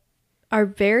our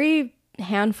very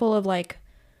handful of like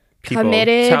People,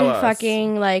 committed tell us.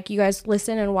 fucking like you guys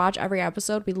listen and watch every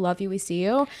episode. We love you. We see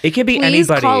you. It could be Please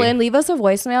anybody. call in, leave us a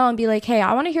voicemail, and be like, "Hey,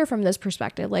 I want to hear from this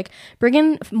perspective. Like, bring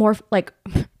in more like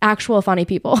actual funny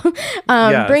people.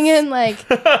 Yes. Bring in like,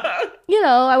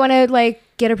 I want to like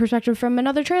get a perspective from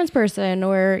another trans person,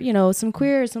 or some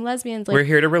queers, some lesbians. Like, we're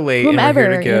here to relate. whomever,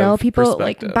 and we're here to give people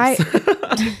like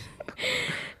perspectives.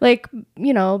 like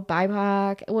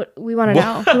BIPOC. What we want to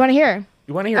know. We want to hear.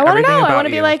 You want to hear I want to everything know. about I want to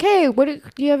be you. like, hey,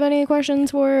 do you have any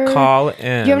questions for? Call in.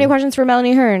 Do you have any questions for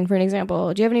Melanie Hearn, for an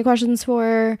example? Do you have any questions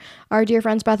for our dear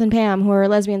friends Beth and Pam, who are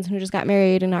lesbians who just got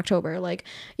married in October? Like,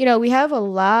 we have a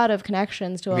lot of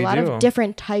connections to a We lot do. of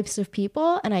different types of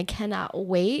people, and I cannot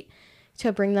wait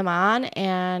to bring them on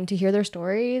and to hear their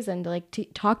stories and like to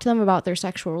talk to them about their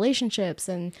sexual relationships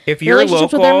and If you're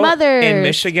relationships local with their mothers. in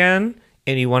Michigan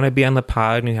and you want to be on the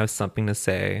pod and you have something to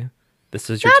say, this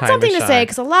is your Not time something to shine. say,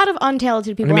 because a lot of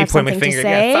untalented people Let me have point my something to finger.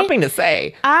 say. Yeah, something to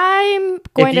say. I'm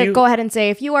going If to you- go ahead and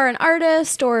say, if you are an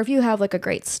artist or if you have like a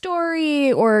great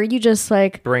story or you just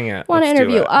like Bring it. want to Let's do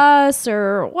interview it. us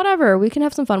or whatever, we can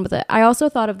have some fun with it. I also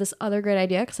thought of this other great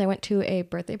idea because I went to a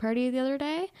birthday party the other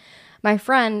day. My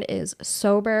friend is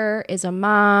sober, is a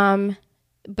mom,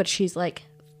 but she's like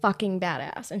fucking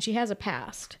badass and she has a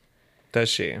past. Does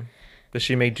she? Does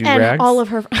she make do And rags? all of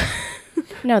her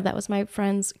no, that was my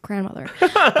friend's grandmother.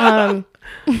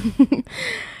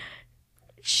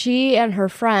 She and her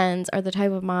friends are the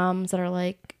type of moms that are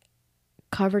like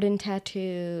covered in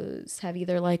tattoos, have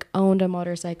either like owned a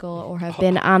motorcycle or have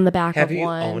been on the back have of you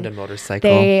one. owned a motorcycle?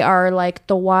 They are like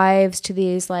the wives to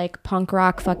these like punk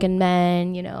rock fucking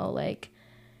men, like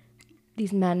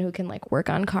these men who can like work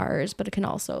on cars, but it can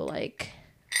also like,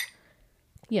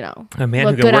 a man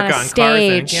look who good can on work a on cars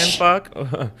and stage. can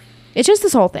fuck. It's just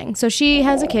this whole thing. So she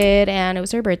has a kid and it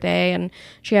was her birthday and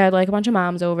she had like a bunch of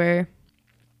moms over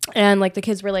and like the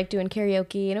kids were like doing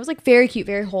karaoke and it was like very cute,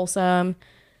 very wholesome.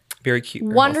 Very cute.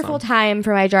 very Wonderful wholesome. time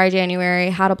for my dry January.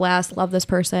 Had a blast. Love this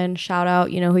person. Shout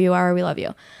out. You know who you are. We love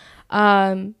you.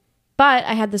 But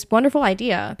I had this wonderful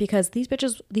idea because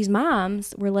these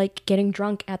moms were like getting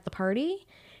drunk at the party.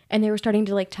 And they were starting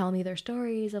to like tell me their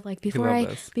stories of like before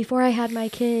I had my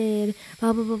kid,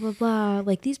 blah blah blah blah blah.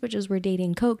 Like these bitches were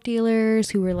dating coke dealers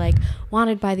who were like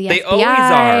wanted by the They FBI. always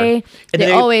are.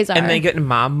 They always are. And they get in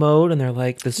mom mode and they're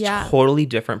like this Yeah. totally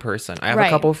different person. I have Right. a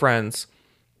couple friends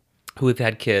who have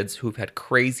had kids, who've had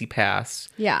crazy past,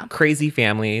 Yeah. crazy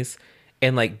families,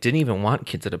 and like didn't even want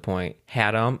kids at a point,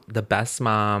 had them, the best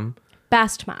mom,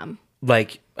 Best mom.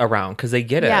 like around because they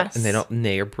get it Yes. and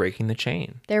they are breaking the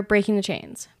chain. They're breaking the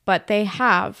chains, but they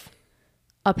have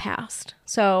a past.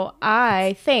 So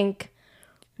I think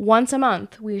once a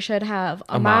month we should have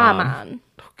a mom mom. on.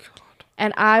 Oh God,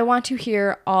 And I want to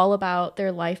hear all about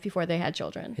their life before they had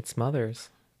children. it's mothers.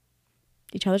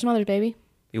 Each other's mothers, baby.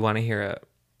 You want to hear it?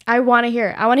 I want to hear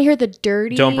it. I want to hear the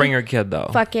dirty. Don't bring your kid though.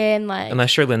 fucking like.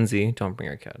 Unless you're Lindsay, don't bring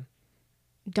your kid.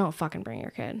 Don't fucking bring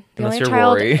your kid. The Unless only you're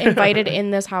child Rory. invited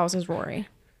in this house is Rory.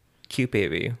 Cute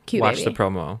baby. Cute Watch baby. the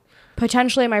promo.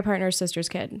 Potentially my partner's sister's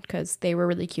kid because they were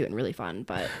really cute and really fun,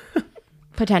 but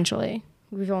potentially.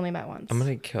 We've only met once. I'm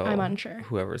gonna kill. I'm unsure.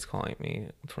 Whoever's calling me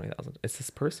 20,000. It's this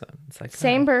person. It's like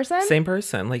Same person? Same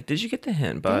person. Like, did you get the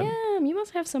hint, bud? Damn, you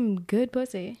must have some good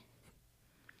pussy.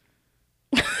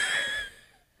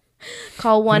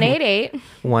 Call 188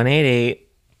 188.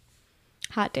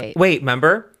 hot date Wait,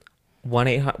 remember?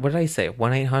 1-800. What did I say?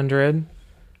 1-800.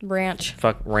 ranch.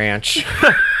 Fuck ranch.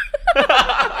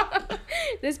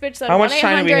 This bitch said How much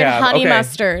time do we 1-800 have? honey Okay.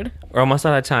 mustard. We're almost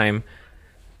out of time.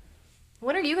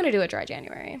 When are you gonna do a dry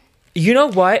January? You know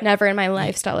what? Never in my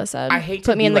life, Stella said. I hate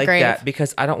Put to me be in the like grave. that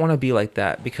because I don't want to be like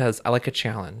that because I like a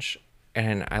challenge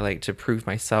and I like to prove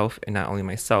myself and not only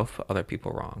myself but other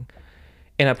people wrong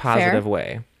in a positive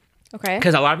way. Okay.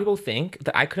 Because a lot of people think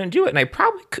that I couldn't do it, and I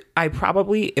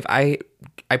probably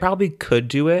could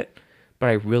do it, but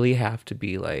I really have to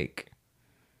be like,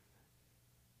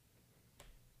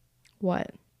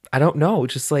 What? I don't know,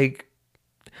 just like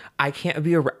I can't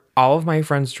be all of my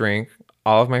friends drink,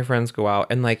 all of my friends go out,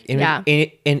 and like, Yeah.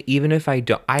 and even if I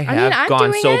don't, I have I'm gone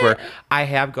doing sober. it. I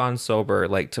have gone sober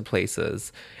like to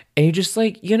places, and you just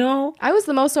like, you know, I was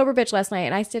the most sober bitch last night,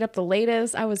 and I stayed up the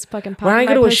latest. I was fucking popping When I my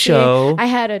go to a pussy. show- I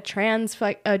had a tranny's No,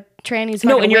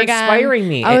 fucking and you're wig on. inspiring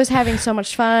me. I was having so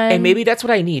much fun. and maybe that's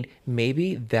what I need.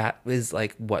 Maybe that is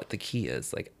like what the key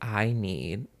is. Like I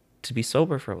need to be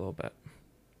sober for a little bit.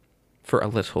 For a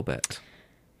little bit.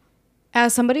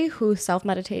 As somebody who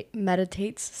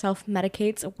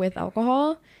self-medicates with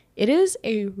alcohol, it is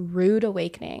a rude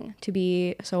awakening to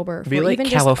be sober. Be for like even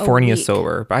just a California week.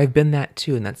 sober. But I've been that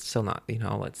too, and that's still not, you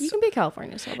know, You can be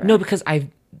California sober. No, because I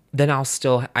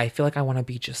feel like I want to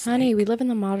be just Honey, like, we live in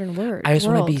the modern world. I just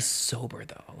want to world. be sober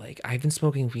though. Like I've been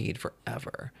smoking weed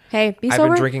forever. Hey, be I've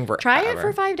sober. been drinking Try it forever.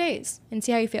 for 5 days and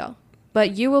see how you feel.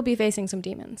 But you will be facing some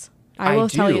demons. I will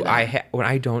tell you that. When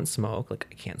I don't smoke, like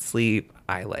I can't sleep.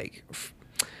 I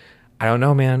don't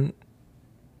know, man.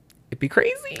 It'd be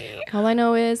crazy. All I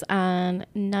know is on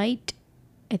night,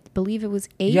 I believe it was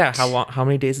 8. Yeah. How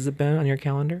many days has it been on your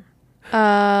calendar?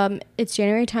 It's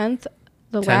January 10th.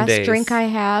 The 10 last days. drink I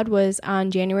had was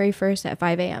on January 1st at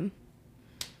 5 a.m.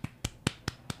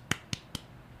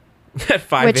 At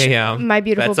 5 Which a.m. my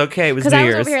beautiful... That's okay. It was Because New I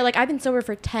was Year's. over here, like, I've been sober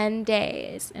for 10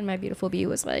 days. And my beautiful bee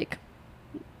was like,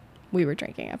 we were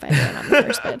drinking at 5 a.m. on the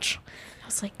first bitch. I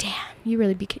was like, damn, you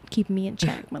really be keeping me in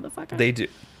check, motherfucker. They do.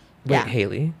 Wait, Yeah.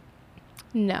 Haley?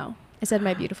 No. I said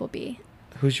my beautiful bee.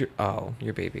 Who's your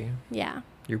baby? Yeah.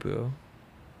 Your boo?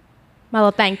 My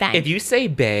little thang thang. If you say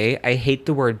bae, I hate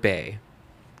the word bae.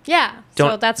 Yeah. So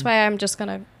Don't- that's why I'm just going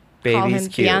to call Baby's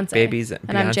him cute. Beyonce. Baby's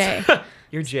And I'm Jay.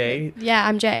 You're Jay? Yeah,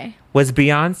 I'm Jay. Was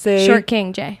Beyonce... Short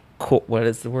King Jay. what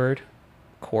is the word?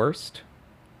 Coursed?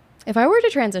 If I were to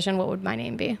transition, what would my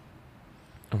name be?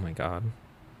 Oh my god.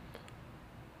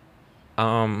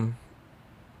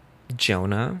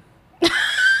 Jonah.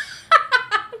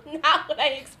 Not what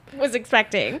I was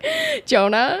expecting.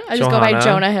 Jonah. I just go by Johanna.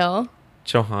 Jonah Hill.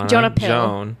 Johanna. Jonah Pill.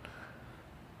 Joan.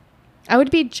 I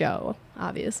would be Joe,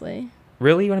 obviously.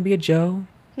 Really? You want to be a Joe?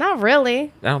 Not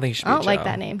really. I don't think you should I be don't a like Joe.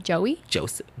 that name. Joey?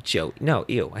 Joseph. Joe. No,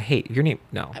 ew. I hate your name.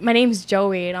 No. My name's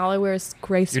Joey, and all I wear is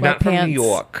gray sweatpants. You're not from New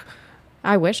York.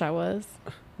 I wish I was.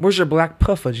 Where's your black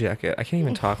puffer jacket? I can't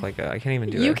even talk like that. I can't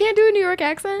even do it. You can't do a New York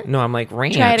accent? No, I'm like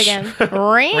ranch. Try it again.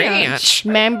 Ranch. Ranch.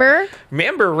 Member?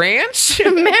 Remember ranch?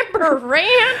 Member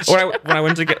ranch?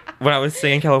 when I was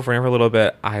staying in California for a little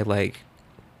bit, I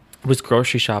was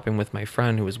grocery shopping with my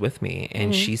friend who was with me,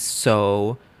 and she's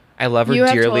so I love her You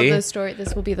have dearly. told this story.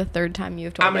 This will be the third time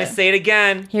you've told I'm gonna it. say it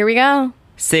again. Here we go.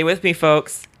 Say it with me,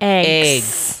 folks.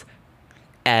 Eggs.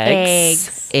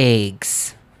 Eggs.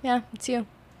 Eggs. Yeah, it's you.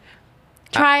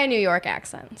 Try a New York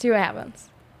accent. See what happens.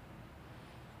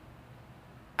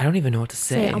 I don't even know what to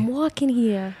say. Say, I'm walking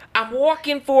here. I'm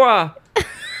walking for a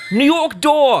New York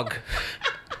dog.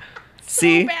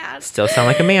 See? bad. Still sound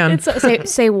like a man.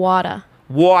 Say water.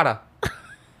 Water.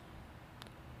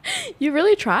 You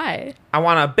really try. I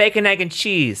want a bacon, egg, and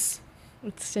cheese.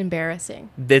 It's embarrassing.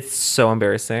 It's so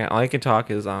embarrassing. All I can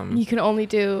talk is You can only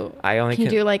do. I only can you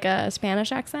can do like a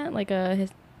Spanish accent, like a.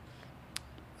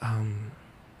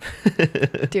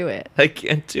 Do it. I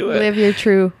can't do it. Live your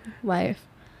true life.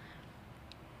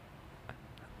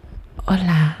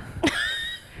 Hola.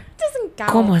 Doesn't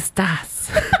count. ¿Cómo estás?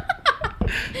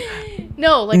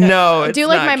 No, like No, it's do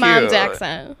like not my mom's cute.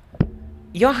 accent.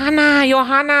 Johanna. You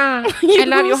I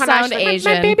love Johanna. sound She's like,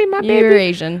 Asian. My baby, my baby. You're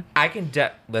Asian. I can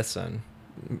listen.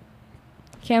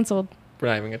 Cancelled. We're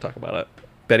not even gonna talk about it.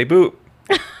 Betty Boop.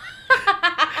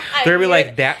 They're gonna be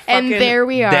like that. Fucking, And there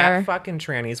we are. That fucking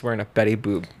tranny's wearing a Betty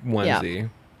Boop onesie.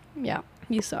 Yeah,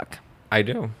 you suck. I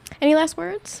do. Any last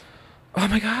words? Oh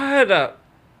my god.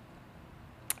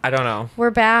 I don't know.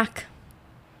 We're back.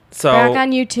 So Back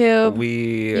on YouTube.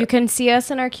 we You can see us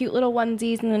in our cute little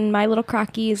onesies and then my little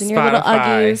crockies and your little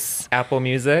Spotify, Uggies. Apple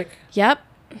Music, Yep.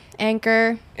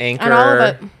 Anchor. Anchor, And all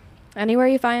of it. Anywhere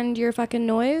you find your fucking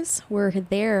noise, we're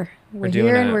there. We're doing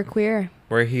here and it. we're queer.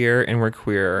 We're here and we're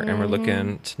queer and we're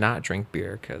looking to not drink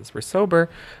beer because we're sober.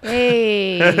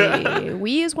 Hey,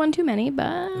 we is one too many,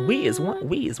 but We is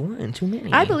one too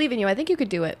many. I believe in you. I think you could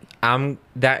do it.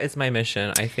 That is my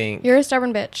mission. I think You're a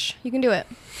stubborn bitch. You can do it.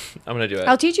 I'm gonna do it.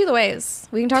 I'll teach you the ways.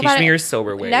 We can talk Teach about me it. your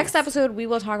sober ways. Next episode, we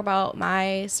will talk about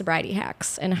my sobriety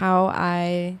hacks and how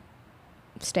I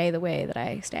stay the way that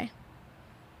I stay.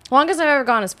 Longest I've ever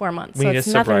gone is 4 months, We so need a it's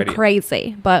nothing sobriety-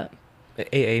 crazy. But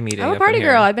AA meeting. I'm a up party in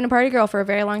here. girl. I've been a party girl for a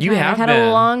very long time. You have I've had been.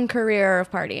 a long career of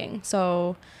partying.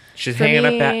 So She's for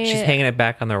hanging it back. me- She's hanging it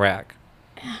back on the rack.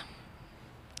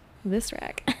 this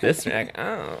rack. This rack.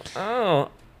 Oh.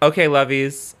 Okay,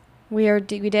 lovies. We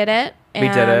did it. And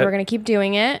We did it. we're going to keep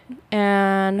doing it.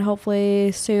 And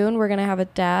hopefully soon we're going to have a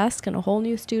desk and a whole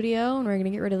new studio. And we're going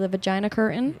to get rid of the vagina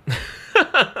curtain.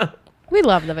 We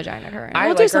love the vagina curtain. I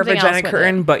We'll do like our something else vagina with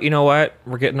curtain, it. but you know what?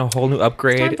 We're getting a whole new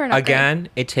upgrade. for an upgrade. Again,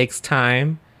 it takes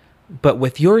time. But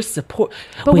with your support,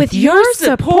 But with your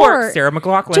support, Sarah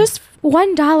McLaughlin, Just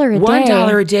 $1 a day.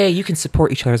 $1 a day, you can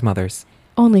support each other's mothers.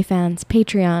 OnlyFans,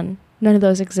 Patreon. None of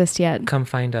those exist yet. Come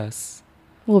find us.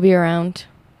 We'll be around.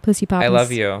 Pussy poppins. I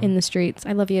love you. In the streets.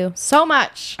 I love you so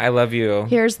much. I love you.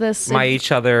 Here's this each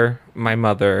other, my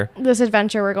mother, this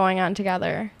adventure we're going on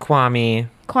together. Kwame,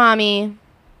 Kwame,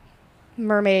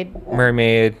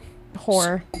 mermaid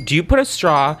whore. Do you put a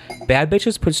straw? Bad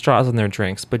bitches put straws in their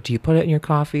drinks, but do you put it in your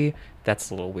coffee? That's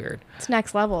a little weird. It's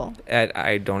next level.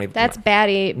 I don't even. That's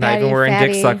baddie. Not even wearing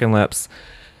fatty. dick sucking lips.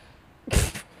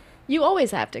 You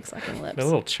always have dick sucking lips. I'm a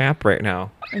little chap right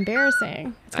now.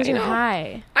 Embarrassing. It's because I you're know.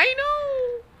 high. I know.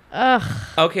 Ugh.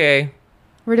 Okay,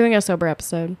 We're doing a sober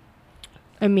episode.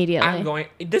 Immediately. I'm going.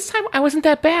 This time I wasn't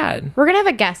that bad. We're gonna have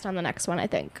a guest on the next one, I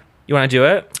think. You want to do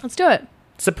it? Let's do it.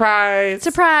 Surprise!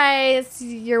 Surprise!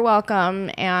 You're welcome,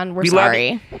 and we're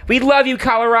sorry. We love you,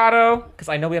 Colorado. Because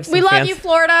I know we have some We love fans. you,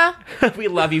 Florida. We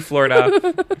love you, Florida.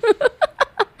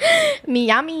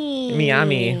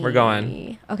 Miami. We're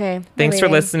going. Okay. Thanks for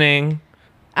leaving. listening.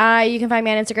 You can find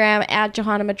me on Instagram at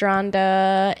Johanna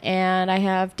Madronda, and I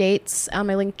have dates on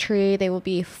my link tree. They will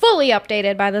be fully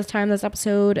updated by the time this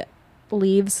episode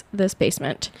leaves this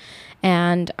basement.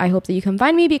 And I hope that you can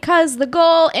find me because the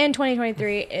goal in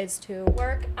 2023 is to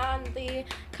work on the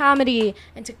comedy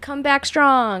and to come back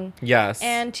strong Yes.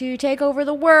 and to take over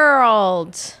the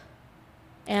world.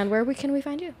 And where can we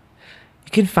find you?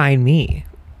 You can find me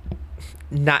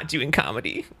not doing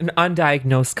comedy, an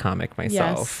undiagnosed comic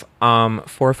myself.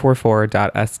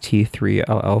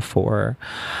 444.st3ll4.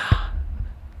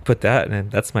 Put that in.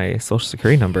 That's my social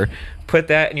security number. Put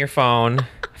that in your phone.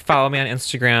 Follow me on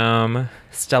Instagram.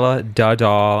 Stella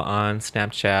Doll on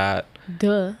Snapchat.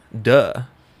 Duh. Duh.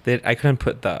 I couldn't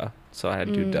put the, so I had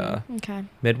to do duh. Okay.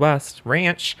 Midwest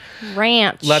Ranch.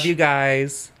 Ranch. Love you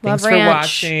guys. Love Thanks for Ranch.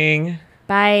 watching.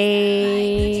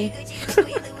 Bye.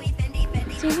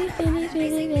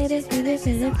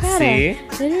 See?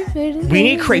 We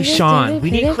need Krayshawn. We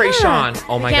need Krayshawn.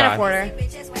 Oh my Can't god. afford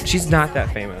her. She's not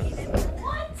that famous.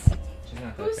 She's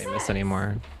not that famous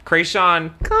anymore.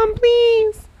 Krayshawn, come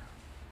please.